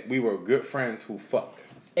said we were good friends who fuck.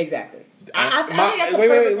 Exactly. I think that's a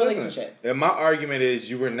perfect relationship. And my argument is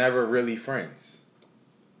you were never really friends.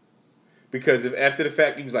 Because if after the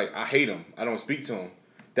fact he was like, I hate him, I don't speak to him,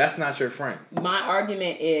 that's not your friend. My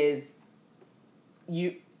argument is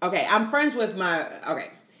I'm friends with my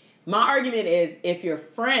argument is if you're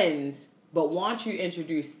friends, but once you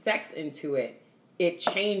introduce sex into it, it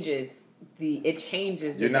changes the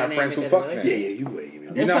You're not dynamic friends who of the fuck then. relationship. you wait.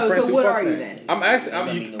 You're not friends So who what fuck are you then. then? I'm asking.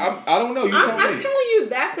 I don't know. You tell I'm me. telling you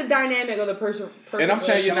that's the dynamic of the person. And I'm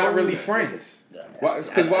saying you're not really friends.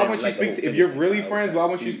 Because why wouldn't you speak to, if you're really friends, why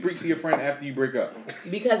wouldn't you speak to your friend after you break up?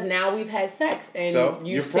 Because now we've had sex and So, you've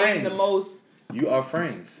you're seen the friends. most. You are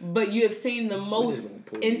friends. But you have seen the most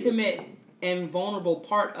intimate and vulnerable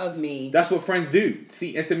part of me. That's what friends do.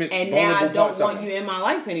 See intimate, And now vulnerable I don't parts of want them. you in my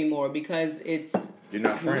life anymore because it's You're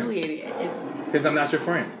not friends. humiliating. Because I'm not your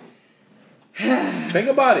friend. Think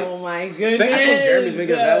about it. Oh my goodness. Jeremy's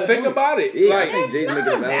making a valid Think about it. Yeah, Like, I think Jay's not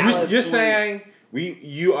making a a valid valid- you're point. saying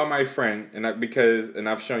you are my friend, and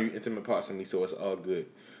I've shown you intimate parts of me, so it's all good.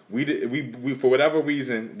 We for whatever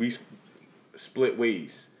reason we split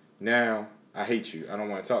ways. Now I hate you. I don't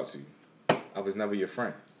want to talk to you. I was never your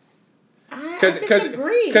friend. I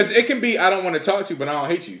disagree. Because it can be I don't want to talk to you, but I don't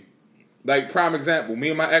hate you. Like prime example, me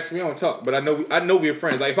and my ex, we don't talk, but I know we're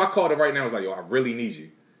friends. Like if I called her right now, I was like, yo, I really need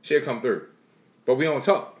you. She'll come through, but we don't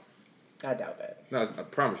talk. I doubt that. No, I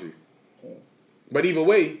promise you. But either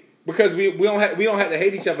way, because we don't have to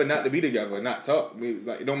hate each other not to be together and not talk.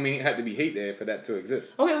 It don't mean it have to be hate there for that to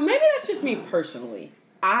exist. Okay, well, maybe that's just me personally.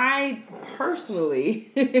 I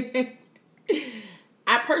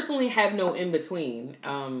personally have no in between.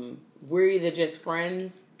 We're either just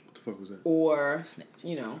friends What the fuck was that? or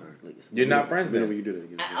You're not friends Then then. when you do that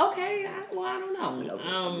again. I don't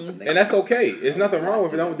know. And that's okay. It's nothing wrong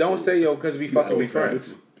with it. Don't say yo because we fucking be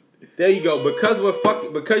friends. There you go. Because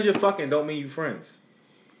you're fucking don't mean you friends.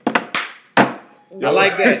 I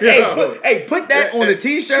like that. Hey, put that on a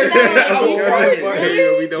t-shirt.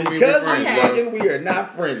 We don't mean we Because friends. we Okay. fucking, we are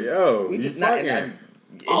not friends. Yo, we you just not. fucking.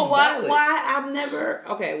 It's Oh, valid. why? I've never.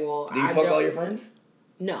 Okay, well, Do you fuck all your friends?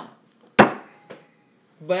 No.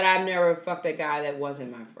 But I've never fucked a guy that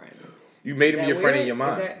wasn't my friend. You made Is him that your friend in weird? your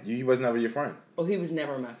mind. Is that- He was never your friend. Oh, he was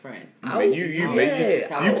never my friend.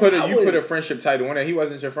 You put a friendship title on it. He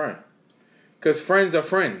wasn't your friend. Because friends are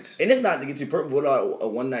friends. And it's not to get too personal. What a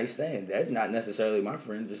one night stand? That's not necessarily my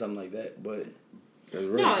friends or something like that. But That's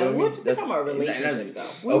real. No, feel me? we're talking That's- about relationships, though.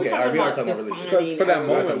 We Okay, were alright, we are talking talking about about relationships. Because for that defining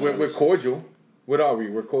moment, our we're relationship. cordial. What are we?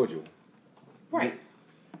 We're cordial. Right.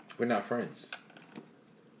 We're not friends.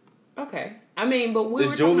 Okay. I mean, but we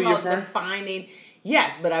Is were Julie talking your about friend? defining.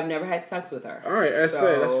 Yes, but I've never had sex with her. All right, that's So-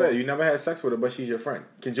 fair. That's fair. You never had sex with her, but she's your friend.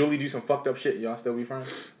 Can Julie do some fucked up shit? Y'all still be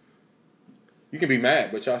friends? You can be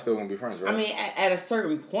mad, but y'all still gonna be friends, right? I mean, at a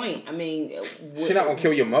certain point, I mean, she not gonna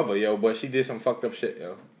kill your mother, yo, but she did some fucked up shit,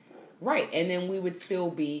 yo. right, and then we would still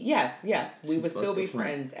be yes, we would still be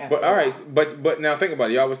friends after. But all right, but now think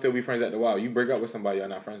about it. Y'all would still be friends after a while. You break up with somebody, y'all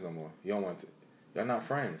not friends no more. You don't want to. Y'all not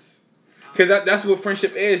friends. Cause that's what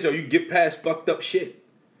friendship is, yo. You get past fucked up shit. It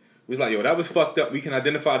was like, yo, that was fucked up. We can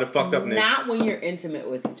identify the fucked upness. Not when you're intimate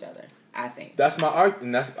with each other. I think. That's my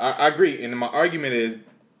argument. I agree. And my argument is,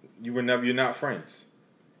 you're not friends.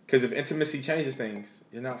 Because if intimacy changes things,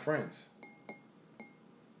 you're not friends.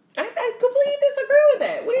 I completely disagree with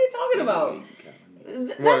that. What are you talking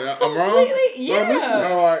about? What, That's I'm wrong? completely Well, listen, yeah.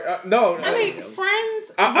 all right, no. I mean,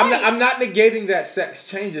 friends. I'm not negating that sex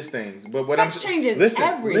changes things, but what Sex changes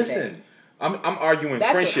everything. Listen, I'm arguing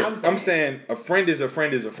That's what friendship. I'm saying. A friend is a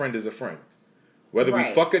friend is a friend is a friend. Whether we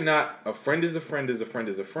Right. fuck or not, a friend is a friend is a friend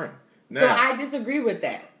is a friend. Now, So I disagree with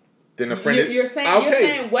that. then a friend You're is, saying okay, you're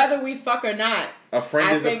saying whether we fuck or not. a friend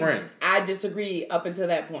I is a think friend. I disagree up until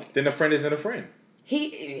that point. Then a friend isn't a friend.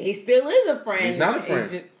 He still is a friend. He's not a It's friend.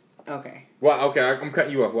 just- okay. Well, okay, I'm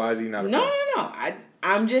cutting you off. Why is he not a No. friend?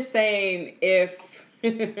 I'm just saying if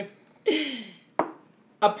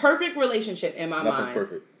a perfect relationship in my Nothing's mind.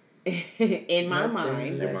 perfect. In my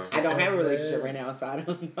mind, I don't have a relationship right now, so I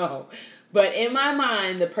don't know. But in my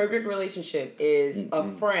mind, the perfect relationship is a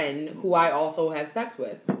friend who I also have sex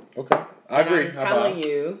with. Okay, I agree. I'm telling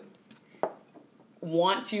you,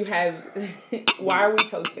 once you have, why are we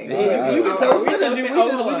toasting? Yeah, you can toast. We just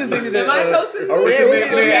needed Am I toasting? a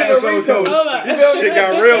episode toast. Hold on. Shit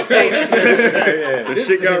got real toast. The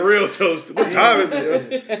shit got real toast. What time is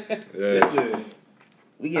it? Yeah.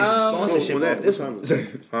 We get some sponsorship on off that. this What one. time is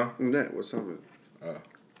it? Huh? On that. What time is it?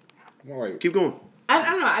 I'm like, Keep going. I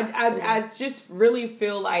don't know. I just really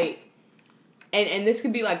feel like, and this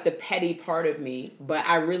could be like the petty part of me, but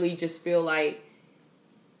I really just feel like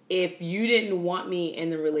if you didn't want me in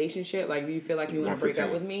the relationship, like you feel like you want to break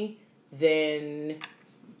up with me, then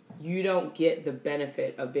you don't get the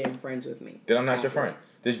benefit of being friends with me. then I'm not your friend.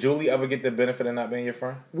 Does Julie ever get the benefit of not being your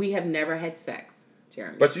friend? We have never had sex,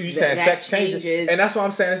 Jeremy. But you saying That sex changes, and that's why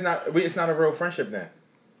I'm saying it's not a real friendship then.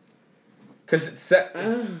 Because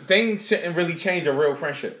things shouldn't really change a real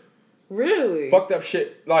friendship. Really? Fucked up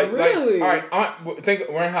shit. Really? All right, think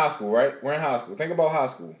we're in high school, right? We're in high school. Think about high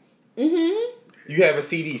school. Mm-hmm. You have a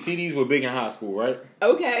CD. CDs were big in high school, right?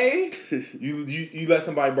 Okay. You let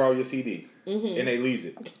somebody borrow your CD, and they lose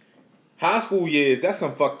it. High school years, that's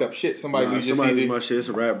some fucked up shit. Somebody lose your CD. lose my shit. It's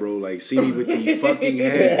a rap, bro. Like, see me with the fucking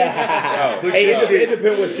head. Put Hey, your shit. it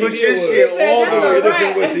depends what CD Put your it was. shit all the way. It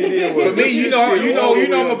depends what CD it was. For me, you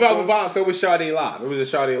know, I'm about the to vibe. So it was Sade Live. It was a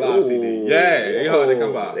Sade Live CD. Yeah, they hard to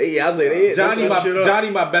come by. Yeah, I played it. Johnny,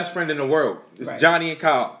 my best friend in the world. It's Right. Johnny and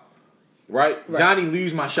Kyle. Right? Johnny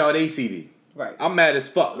lose my Sade CD. Right. I'm mad as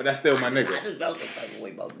fuck, but that's still my nigga. I just felt some type of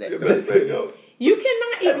way about that. You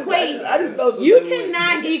cannot equate. I just felt some You type of way.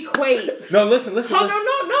 cannot equate. No, listen.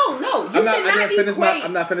 Oh, no. You I'm not- I cannot didn't finish my- equate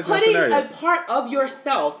I'm not finished my putting scenario. a part of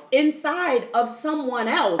yourself inside of someone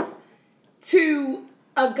else to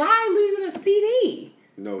a guy losing a CD.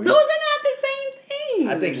 No, Those are not the same thing.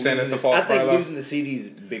 I think You saying losing that's a false I think parallel? losing the CD is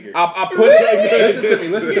bigger. I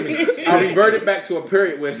put listen to me. I reverted back to a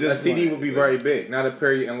period where a CD would be very big, not a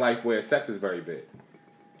period in life where sex is very big.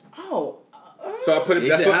 Oh. So I put it. He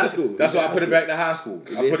That's said what. high school. That's He why said I put high it back to high school.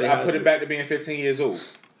 He I did put say it. high I put it school. back to being 15 years old.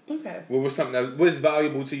 Okay. What was something that was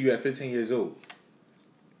valuable to you at 15 years old?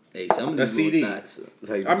 Hey, some of A these CD. little thoughts.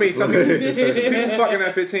 Like, I mean, some people fucking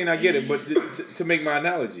at 15, I get it, but to make my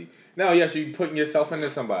analogy, now yes, you putting yourself into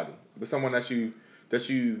somebody, but someone that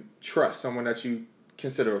you trust, someone that you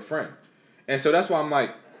consider a friend, and so that's why I'm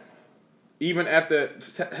like, even after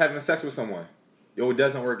having sex with someone, yo, it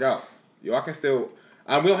doesn't work out, yo, I can still,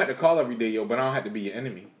 we don't have to call every day, yo, but I don't have to be your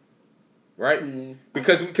enemy, right? Mm-hmm.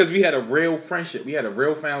 Because we had a real friendship, we had a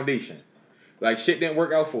real foundation, like shit didn't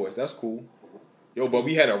work out for us, that's cool. Yo, but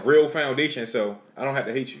we had a real foundation, so I don't have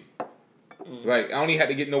to hate you. Like, I don't even have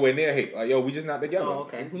to get nowhere near hate. Like, yo, we just not together. Oh,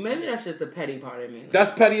 okay. Maybe that's just the petty part of me. That's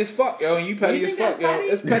petty as fuck, yo, and you petty You as think fuck, that's yo. petty?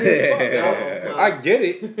 It's petty as fuck, yo. No. I get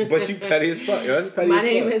it, but you petty as fuck, yo. That's petty My as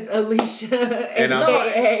fuck. name is Alicia, And I'm-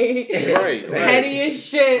 aka Right. petty as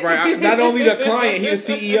shit. Right, not only the client, he the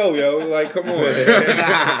CEO, yo. Like, come on.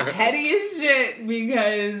 Petty as shit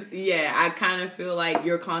because I kind of feel like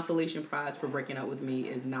your consolation prize for breaking up with me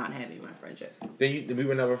is not having my friendship. Then we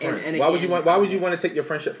were never friends. and Why would you again- want to take your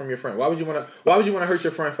friendship from your friend? Why would you want to hurt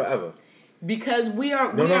your friend forever? Because we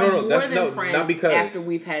are No, more that's- than no, friends not because. after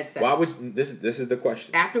we've had sex. Why would this is the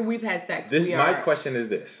question. After we've had sex, This we my are... question is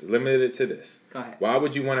this. Limited to this. Go ahead. Why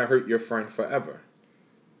would you want to hurt your friend forever?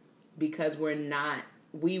 Because we were not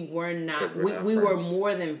Because we're not we were friends.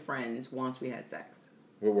 more than friends once we had sex.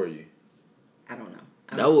 Where were you? I don't know.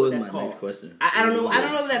 I That don't know was what my that's called. next question. I don't know. I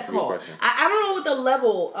don't know what that's That's a good called. question. I don't know what the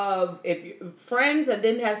level of friends that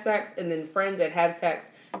didn't have sex and then friends that had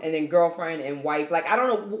sex and then girlfriend and wife. Like I don't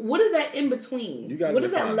know what is that in between. You gotta What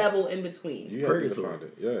is that define it. level in between? You gotta Purgatory. define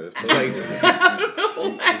it. Yeah, it's I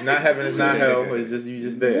don't know. It's not heaven, it's not hell. It's just you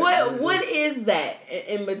just there. What is that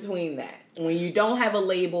in between that? When you don't have a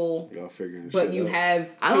label, Y'all figuring this but shit you out. have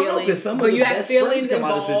I don't know feelings, because some of but the you have best feelings friends come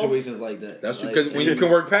out of involved. situations like that. That's true Like, because when you can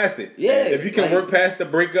work past it. Yeah, If you can like- work past the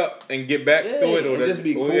breakup and get back Yeah, through it, and or just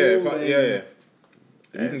be cool yeah, and- yeah.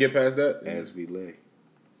 If you can get past that. As we lay.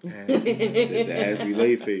 As The as we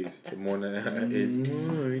lay phase. the morning is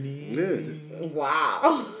morning. Yeah.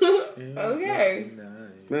 Wow. Okay.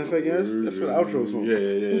 Matter of fact, that's what the outro song.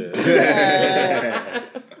 Yeah.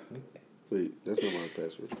 Wait, that's not my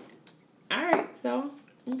password. All right. So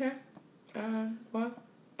okay. Well.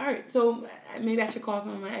 All right. So maybe I should call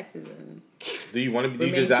some of my exes and. Do you want to? Do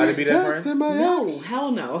you Remain desire to be that Text friend? my No, ex.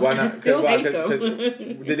 hell no. Why not? I still hate 'Cause them.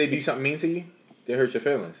 did they do something mean to you? They hurt your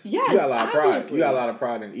feelings. Yes, you got a lot of pride. obviously. You got a lot of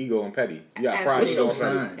pride in ego and petty. You got pride, What's ego, your and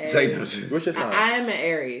petty. sign? Aries. Say no shit. What's your sign? I am an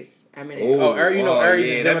Aries. I'm an Oh, Aries. You know, oh, Aries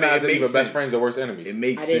yeah, and that Geminis makes are either best sense. friends or worst enemies. It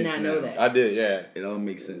makes I sense. did not know now. that. I did, yeah. It all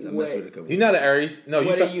makes sense. I What? messed with a couple. You're not an Aries. No,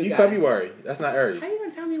 What are you you guys? February. That's not Aries. How you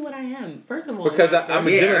gonna tell me what I am? First of all, Because my I'm a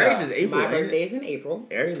birthday- Gemini. Aries is April. My ain't it? birthday is in April.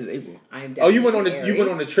 Aries is April. I am. Oh, you went on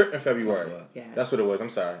definitely the trip in February. Yeah. That's what it was. I'm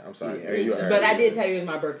sorry. Yeah, you Aries. But I did tell you it was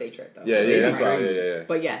my birthday trip though. Yeah, So yeah, you're that's right. right. Yeah.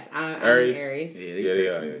 But yes, I'm Aries. an Aries. Yeah, Yeah, they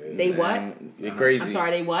are. Yeah. They what? You're crazy. I'm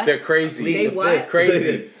sorry, they what? They're crazy. They the what? fifth.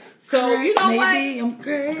 Crazy. So you know Maybe what? I'm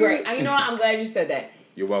great. Great. You know what? I'm glad you said that.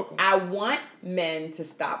 You're welcome. I want men to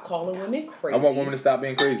stop calling women crazy. I want women to stop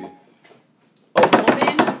being crazy. A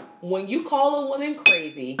woman, when you call a woman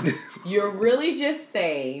crazy, you're really just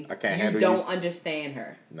saying I can't you handle don't you. understand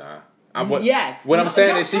her. Nah. Yes. What No, I'm saying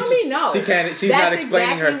don't is she tell me no. she can't. She's That's not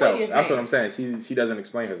explaining exactly what herself. you're That's what saying. I'm saying. She doesn't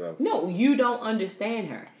explain herself. No, you don't understand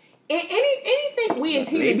her. Anything we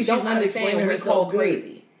as Maybe humans she's don't not understand, explaining we herself call good.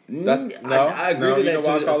 crazy. That's- I agree no, to you that know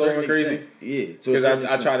why I to call a her certain crazy? extent. Yeah, to a Because certain I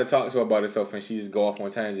extent. try to talk to her about herself and she just go off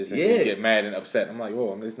on tangents and Yeah. just get mad and upset. I'm like,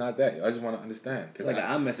 whoa, it's not that. I just want to understand. Because Like,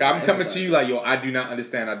 I'm I'm coming to you like, yo, I do not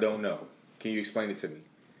understand. I don't know. Can you explain it to me?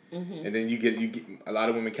 Mm-hmm. And then you get a lot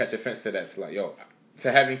of women catch offense to that. It's like, yo,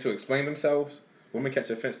 to having to explain themselves, women catch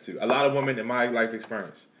offense to. A lot of women in my life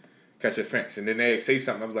experience catch offense, and then they say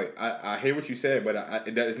something. I was like, I hear what you said, but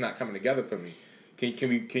it's not coming together for me.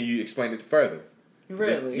 Can you explain it further?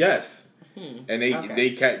 Really? Yes. And they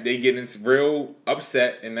Okay. they getting real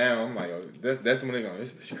upset, and now I'm like, oh, that's when they go,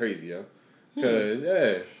 this bitch crazy, yo.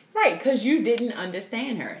 Cause Right, because you didn't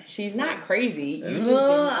understand her. She's not crazy. You just didn't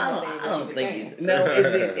No, understand I what she don't was think saying. it's. No,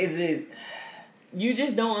 is it? You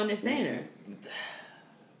just don't understand her.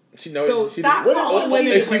 she knows. So she stop What, calling what,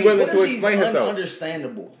 women is she crazy. willing what to if she's explain herself?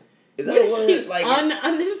 Understandable. Is that What a is word? she Like,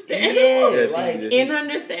 ununderstandable? yeah, Yeah, like she-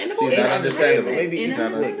 Inunderstandable? She's Is not that understandable. crazy? maybe She's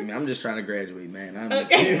not look, Inunderstandable? I'm just trying to graduate, man. I'm,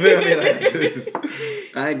 Okay. You feel me? Like,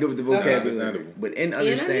 I ain't good with the vocabulary, Understandable. but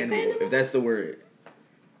ununderstandable, Inunderstandable? if that's the word.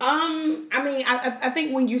 I mean, I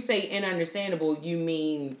think when you say inunderstandable, you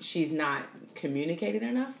mean she's not communicated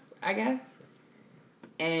enough, I guess.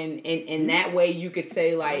 And in that way, you could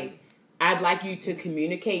say, like, I'd like you to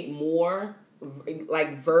communicate more,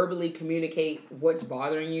 like verbally communicate what's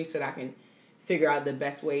bothering you so that I can figure out the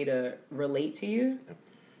best way to relate to you.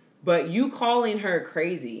 But you calling her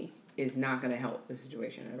crazy is not going to help the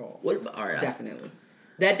situation at all. What about, all right, Definitely.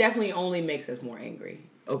 That definitely only makes us more angry.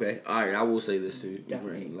 okay, all right. I will say this too.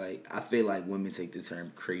 Definitely. Like, I feel like women take the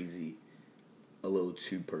term crazy a little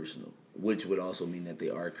too personal, which would also mean that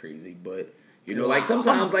they are crazy. But you know, like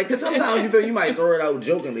sometimes, like, cause sometimes you feel you might throw it out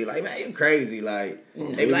jokingly, like, man, you crazy. Like,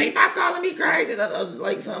 they be like, stop calling me crazy,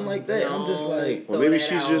 like something like that. I'm just like, Throw Or maybe that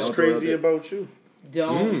she's out. just Don't throw crazy it. about you.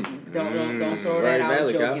 Don't throw Right, that out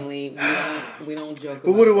valid, Kyle. jokingly. We don't joke.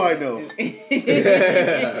 But what do about I know?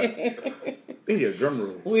 that. we need a drum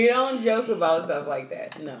roll. We don't joke about stuff like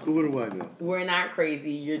that. No, But what do I know? we're not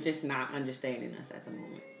crazy. You're just not understanding us at the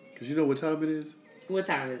moment. Because you know what time it is? What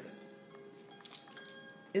time is it?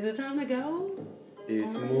 Is it time to go?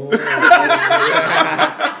 It's more. What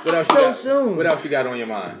else? So you got? soon. What else you got on your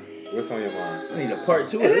mind? What's on your mind? I need a part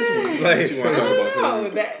 2 of this one. Like, you want to talk about No,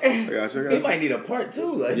 something? that. I got you. We might need a part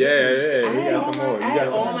 2. Like, Yeah, I you had got all some more. my, I You had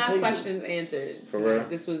got all some. my too. questions answered. For real?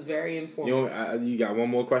 This was very You informative. you got one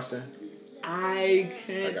more question? I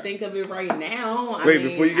can't Okay. think of it right now. I Wait, mean,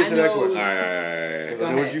 before you get I to that know- question. All right. I Go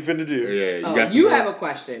know what ahead. you finna do. Yeah, you Oh, got some you more? have a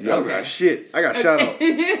question. I Okay. got shit. I got shout out.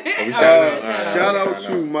 Shout out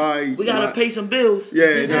to my. we gotta my- pay some bills.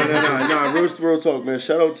 Yeah, no. Real talk, man.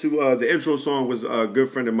 Shout out to the intro song was a good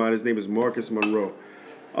friend of mine. His name is Marcus Monroe.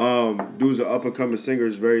 Dude's an up and coming singer.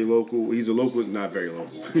 He's very local. He's a local, not very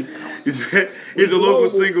local. he's a local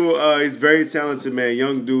single. He's very talented, man.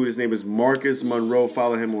 Young dude. His name is Marcus Monroe.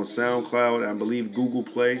 Follow him on SoundCloud. I believe Google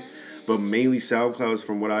Play, but mainly SoundCloud is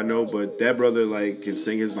from what I know. But that brother like can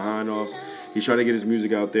sing his behind off. He's trying to get his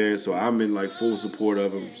music out there, so I'm in like full support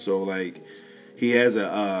of him. So like, he has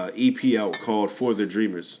a EP out called For the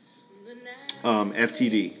Dreamers.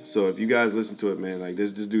 FTD. So if you guys listen to it, man, like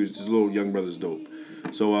this dude's little young brother's dope.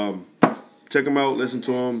 So check him out, listen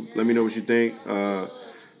to him, let me know what you think.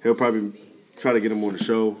 He'll probably try to get him on the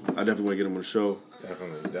show. I definitely want to get him on the show.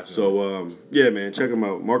 Definitely. So yeah, man, check him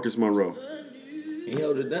out. Marcus Monroe. He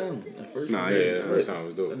held it down at first. Nah, Yeah, yeah, the first time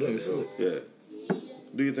was dope. That was dope. Yeah.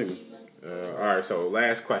 Do your thing. All right, so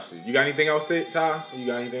last question. You got anything else, Ty? You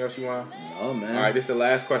got anything else you want? Oh man. All right, this is the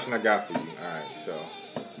last question I got for you. All right, so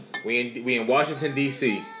we in Washington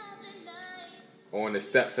D.C. on the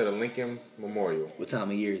steps of the Lincoln Memorial. What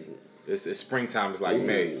time of year is it? It's springtime. It's like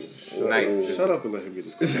May. It's nice. Shut up and let him get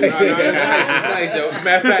this. No, that's nice. It's nice, yo.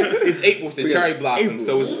 Matter of fact, it's April. It's the cherry blossom,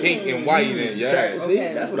 so it's pink and white. And yeah, See,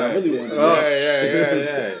 that's what I really want to do.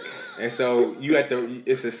 yeah. And so you at the.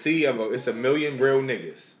 It's a sea of it's a million real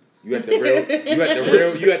niggas. You at the real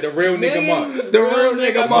nigga march. The real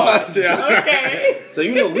nigga march. Okay. So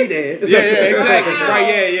you know we there. Yeah, exactly. Wow.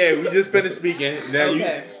 Right, yeah. We just finished speaking. Now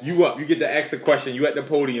Okay. you up. You get to ask a question. You at the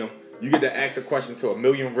podium. You get to ask a question to a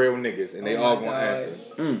million real niggas, and they all gonna answer.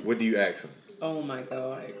 What do you ask them? Oh my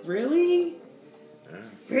god. Really?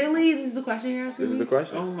 Really? This is the question you're asking This is me? the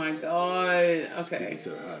question. Oh my god. Speaking Okay. to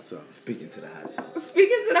the hot sauce. Speaking to the hot sauce.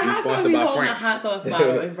 Speaking to the hot sauce, sponsored he's by holding Frank's. a hot sauce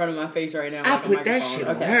bottle in front of my face right now. I with a put that microphone. shit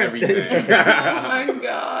on Okay. Everything. Oh my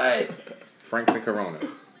god. Frank's and Corona.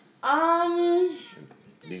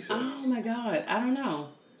 Decent. Oh my god. I don't know.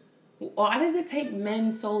 Why does it take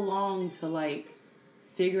men so long to like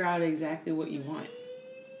figure out exactly what you want?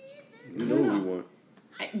 We know what we want.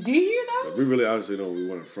 Do you though? We really honestly know what we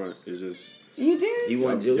want in front. It's just You do? You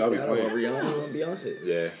want Jill Y'all be Scott or playing. Rihanna? You want Beyonce?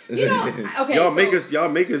 Yeah. You know, okay. y'all so,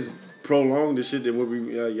 make us prolong the shit that what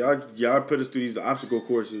we y'all put us through these obstacle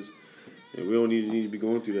courses. And we don't need to be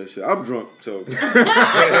going through that shit. I'm drunk, so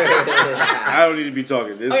I don't need to be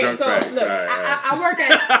talking. It's Okay, drunk so facts. look, All right. I work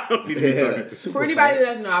at. I don't need to be talking. For anybody that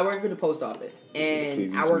doesn't know, I work for the post office, and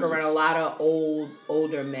Please, I work Jesus. around a lot of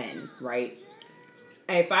older men, right?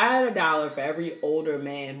 And if I had $1 for every older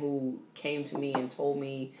man who came to me and told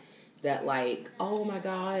me that, like, oh my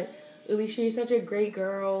God, Alicia, you're such a great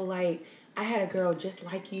girl. Like, I had a girl just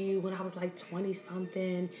like you when I was like 20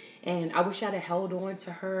 something, and I wish I'd have held on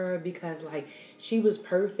to her because like she was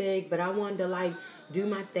perfect, but I wanted to like do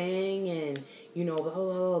my thing and blah blah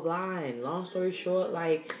blah blah. And long story short,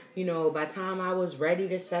 like by the time I was ready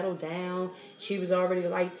to settle down, she was already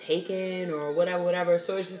like taken or whatever.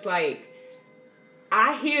 So it's just like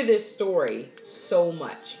I hear this story so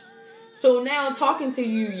much. So now talking to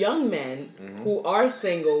you young men who are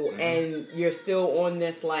single and you're still on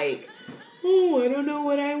this like, oh, I don't know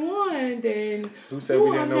what I want, and Who said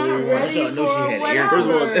we didn't I'm know what not we wanted? ready I know she for had whatever.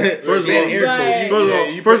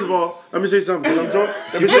 First of all, let me say something because I'm drunk.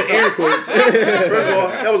 Let me say something. Air quotes. First of all,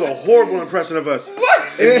 that was a horrible impression of us.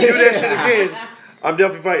 If you do that shit again, I'm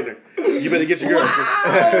definitely fighting her. You better get your girl.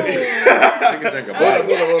 Niggas drink a bottle.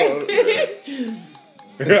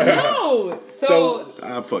 No, so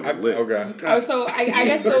I'm fucking lit. Okay. so I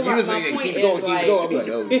guess so. You My was point like, keep is going, like, keep going. I'm like,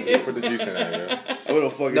 oh, shit. Put the juice in there, yo. I'm gonna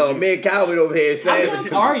fucking No, me and Calvin over here how saying.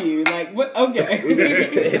 drunk are you? Like, what?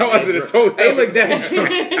 Okay. That wasn't a toast. They looked that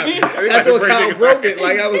drunk. I thought Kyle broke it.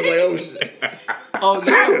 Like, I was like, oh, shit. Oh,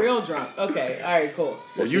 you're real drunk. Okay, all right, cool.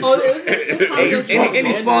 Well, you Oh, tr- this conversation-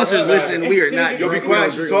 Any sponsors listening, we are not. Yo, be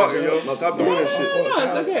quiet. You talking, yo. Stop doing that shit. No,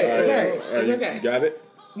 it's okay. It's okay. It's You okay. got it?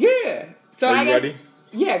 Yeah. So Are I you guess. ready?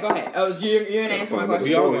 Yeah, go ahead. Oh, you're gonna answer my Fine, We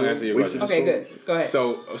question. all gonna answer your Wait question. till the Okay, song. good. Go ahead.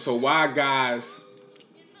 So why guys?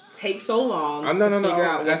 Take so long No. to figure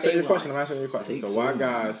out I'm what answering they your question. want. I'm answering your question. Take So so why long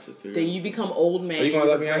guys? Then you become old man. Are you gonna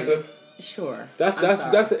let me You're answer? great. Sure. That's I'm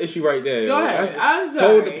sorry. the issue right there. Go yo. ahead. That's- I'm sorry.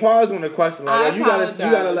 Hold the pause on the question. Like, I yo, you gotta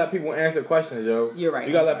apologize. let people answer questions, yo. You're right.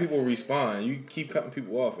 You gotta I'm let people respond. You keep cutting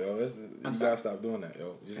people off, yo. You sorry. gotta stop doing that,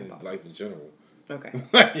 yo. Just in life in general. Okay.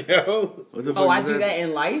 Yo. What the fuck Oh, I is do that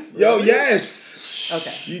in life. Yo, Really? yes.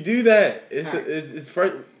 Okay. You do that. It's Alright. it's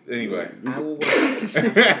first. Anyway. I will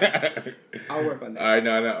work. I'll work on that. All right,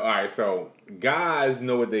 no. All right, so guys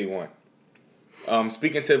know what they want.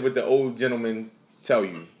 Speaking to what the old gentlemen tell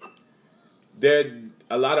you, there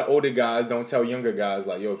a lot of older guys don't tell younger guys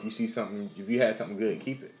like, yo, if you see something, if you had something good,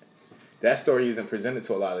 keep it. That story isn't presented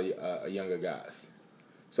to a lot of younger guys.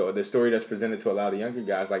 So the story that's presented to a lot of younger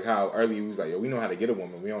guys, like how earlier he was like, yo, we know how to get a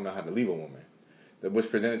woman, we don't know how to leave a woman. That what's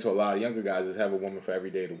presented to a lot of younger guys is have a woman for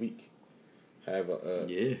every day of the week. Have a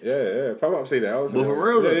yeah. Probably I'll say that. But for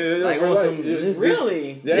real, though, like real on life. some, this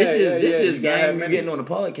Really? Yeah, this is you gotta have game you many. getting on the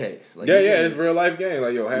podcast. Like, It's real life game.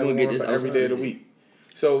 Like, yo, have You one gonna get for this every day of the outside week.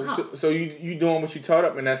 So you doing what you taught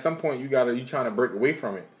up, and at some point you trying to break away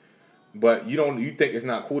from it, but you think it's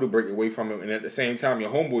not cool to break away from it, and at the same time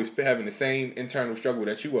your homeboys having the same internal struggle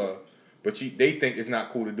that you are, but they think it's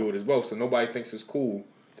not cool to do it as well. So nobody thinks it's cool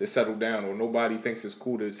to settle down, or nobody thinks it's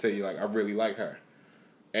cool to say like I really like her.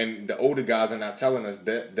 And the older guys are not telling us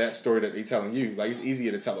that story that they telling you. Like, it's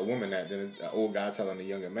easier to tell a woman that than an old guy telling a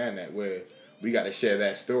younger man that, where we got to share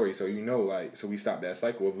that story so so we stop that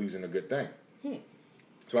cycle of losing a good thing.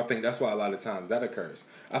 So I think that's why a lot of times that occurs.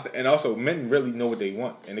 And also, men really know what they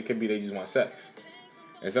want, and it could be they just want sex.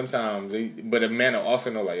 And sometimes but a man will also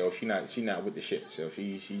know like, oh, she not with the shit. So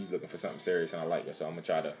she's looking for something serious, and I like her, so I'm gonna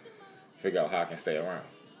try to figure out how I can stay around.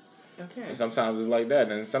 Okay. And sometimes it's like that,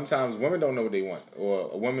 and sometimes women don't know what they want, or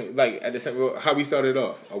a woman like at the same how we started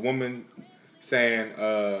off, a woman saying,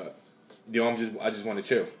 "Yo, I just want to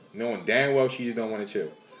chill," knowing damn well she just don't want to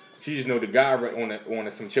chill. She just know the guy on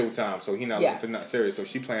some chill time, so he not not serious, so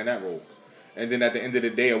she playing that role. And then at the end of the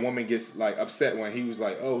day, a woman gets like upset when he was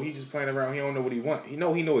like, "Oh, he's just playing around. He don't know what he want. He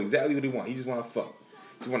know exactly what he want. He just want to fuck.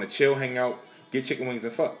 He just want to chill, hang out, get chicken wings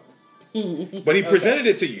and fuck." But he presented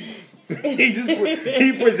it to you.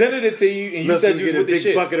 he presented it to you, and you said you was with the shit.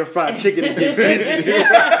 Big bucket of fried chicken and get busy.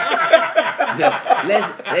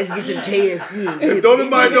 Let's get some KFC. If don't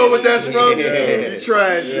nobody know what that's from, you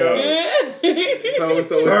trash, yo. So it's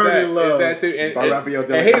that too. And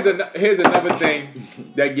here's another thing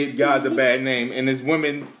that get guys a bad name, and it's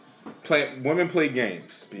women play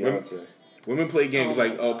games. Beyonce. Women play games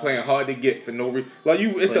playing hard to get for no reason. Like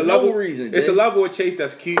it's for a level. No reason, it's a level of chase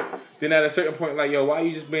that's cute. Then at a certain point, like yo, why are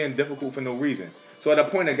you just being difficult for no reason? So at a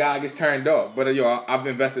point, a guy gets turned off. But yo, I've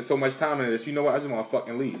invested so much time into this. You know what? I just want to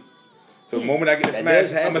fucking leave. So the moment I get to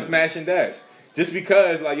smash, I'm a smash and dash. Just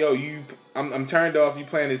because like yo, I'm turned off. You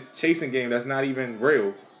playing this chasing game that's not even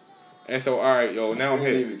real. And so all right, yo, now I'm here.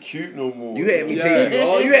 Ain't even cute no more. You had me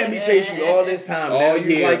chasing you all this time. Now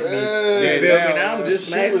you like me. Yeah, You feel me? Now I'm just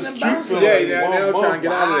smashing and bouncing. Now I'm trying to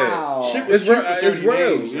get out of there. It's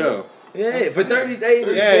real, yo. Yeah, for 30 days.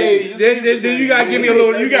 Yeah, then you gotta give me a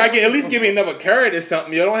little. You gotta at least give me another carrot or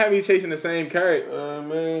something. You don't have me chasing the same carrot.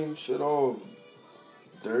 Man, shit all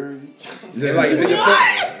dirty. And like to your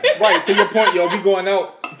point, right? To your point, yo, we going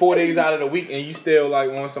out 4 days out of the week, and you still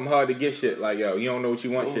like want some hard to get shit. Like yo, you don't know what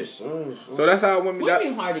you want shit. So that's how women. What do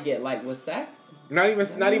you mean hard to get? Like with sex? Not even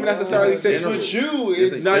necessarily It's with you.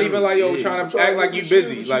 It's not even like yo trying to act like you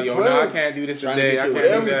busy. Like yo, no, I can't do this today. I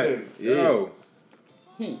can't do that. Yo.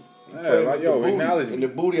 Yeah, like yo, acknowledge me. In the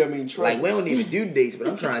booty, I mean trust. Like we don't even do dates, but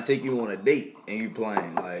I'm trying to take you on a date and you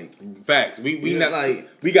playing like facts.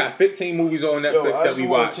 We got 15 movies on Netflix that we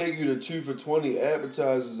watch. I just want to take you to 2 for $20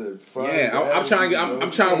 appetizers at Fridays. Yeah, I'm trying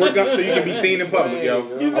to work up so you can be seen in public, yo.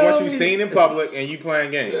 I want you seen in public and you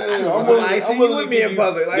playing games. Yeah, I'm willing to see you with me in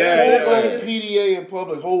public. Like full-blown PDA in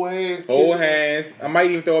public, hold hands. I might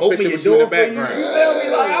even throw a picture with you in the background. You feel me?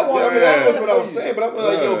 Like I want to. That's what I was saying, but I'm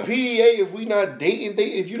like, yo, PDA. If we not dating,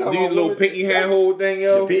 if you not do your little pinky handhold thing,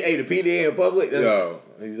 yo. The PDA in public, yo.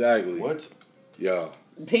 Exactly. What? Yo.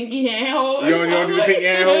 Pinky handhold. You don't do the pinky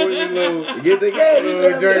handhold? You get the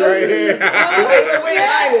little joint right here. Wait,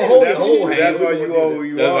 that's why you are who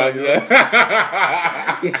you are.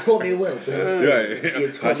 You told me well.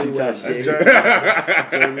 You told me well.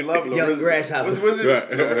 Jeremy Love. Young Grasshopper. What's it?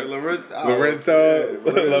 Lorenz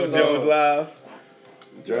Love Jones Live.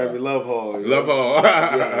 Jeremy Love Hall. Love Hall.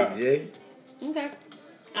 Jay. Okay.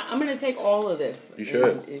 I'm gonna take all of this. You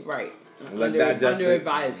should. Right. Under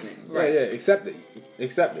advisement. Right. Yeah. Accept it.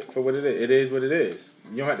 Accept it for what it is. It is what it is.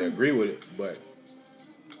 You don't have to agree with it, but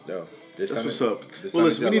no. That's what's up. Well,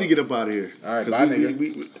 listen, we need to get up out of here. All right, bye, nigga.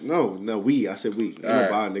 We. I said we. Ain't no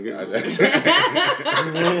bye, nigga.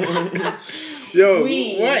 Yo,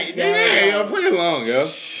 what? Yeah, yo, play along, yo.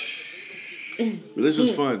 But this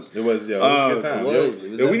was fun. It was, yo. It was a good time.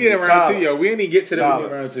 Yo, we need a round 2, yo. We didn't get to the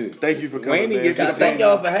round 2. Thank you for coming, man. Thank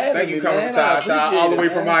y'all for having me, Thank you coming from Ty all the way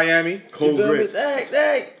from Miami. Cold grits.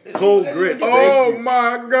 Cold grits. Oh,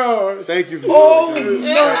 my gosh. Thank you for Thank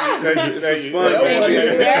you. This was fun. Thank you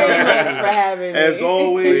very much for having me. As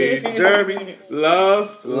always, Jeremy.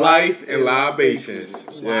 Love, life, and libations.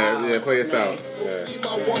 Wow. Yeah, play us out. See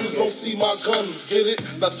my wonders, don't see my guns, get it?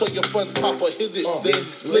 Now tell your friends, Papa hit it, then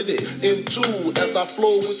split it in two as I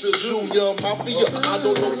flow with the Junior Mafia. I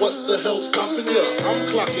don't know what the hell's stopping ya. I'm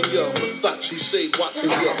clocking ya, Versace shade watching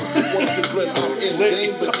ya. Once the grin, I'm in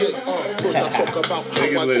game begin. First I talk about how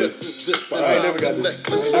I dress is this and how the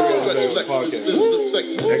necklace stretch Lexus is the sex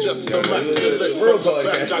is just immaculate. From the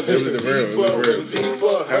back I get deeper and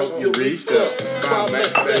deeper, help you reach the climax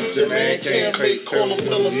that your man can't make. Call him,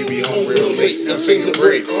 tell him you be home real late. Sing the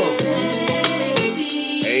break.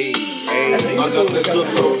 Hey. I got that good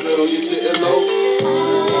little girl you didn't know.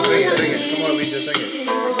 Sing it. Come on, Lisa, sing it.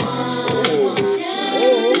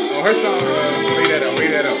 Oh, her song. Play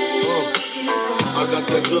that up. I got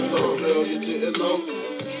that good little girl you didn't know.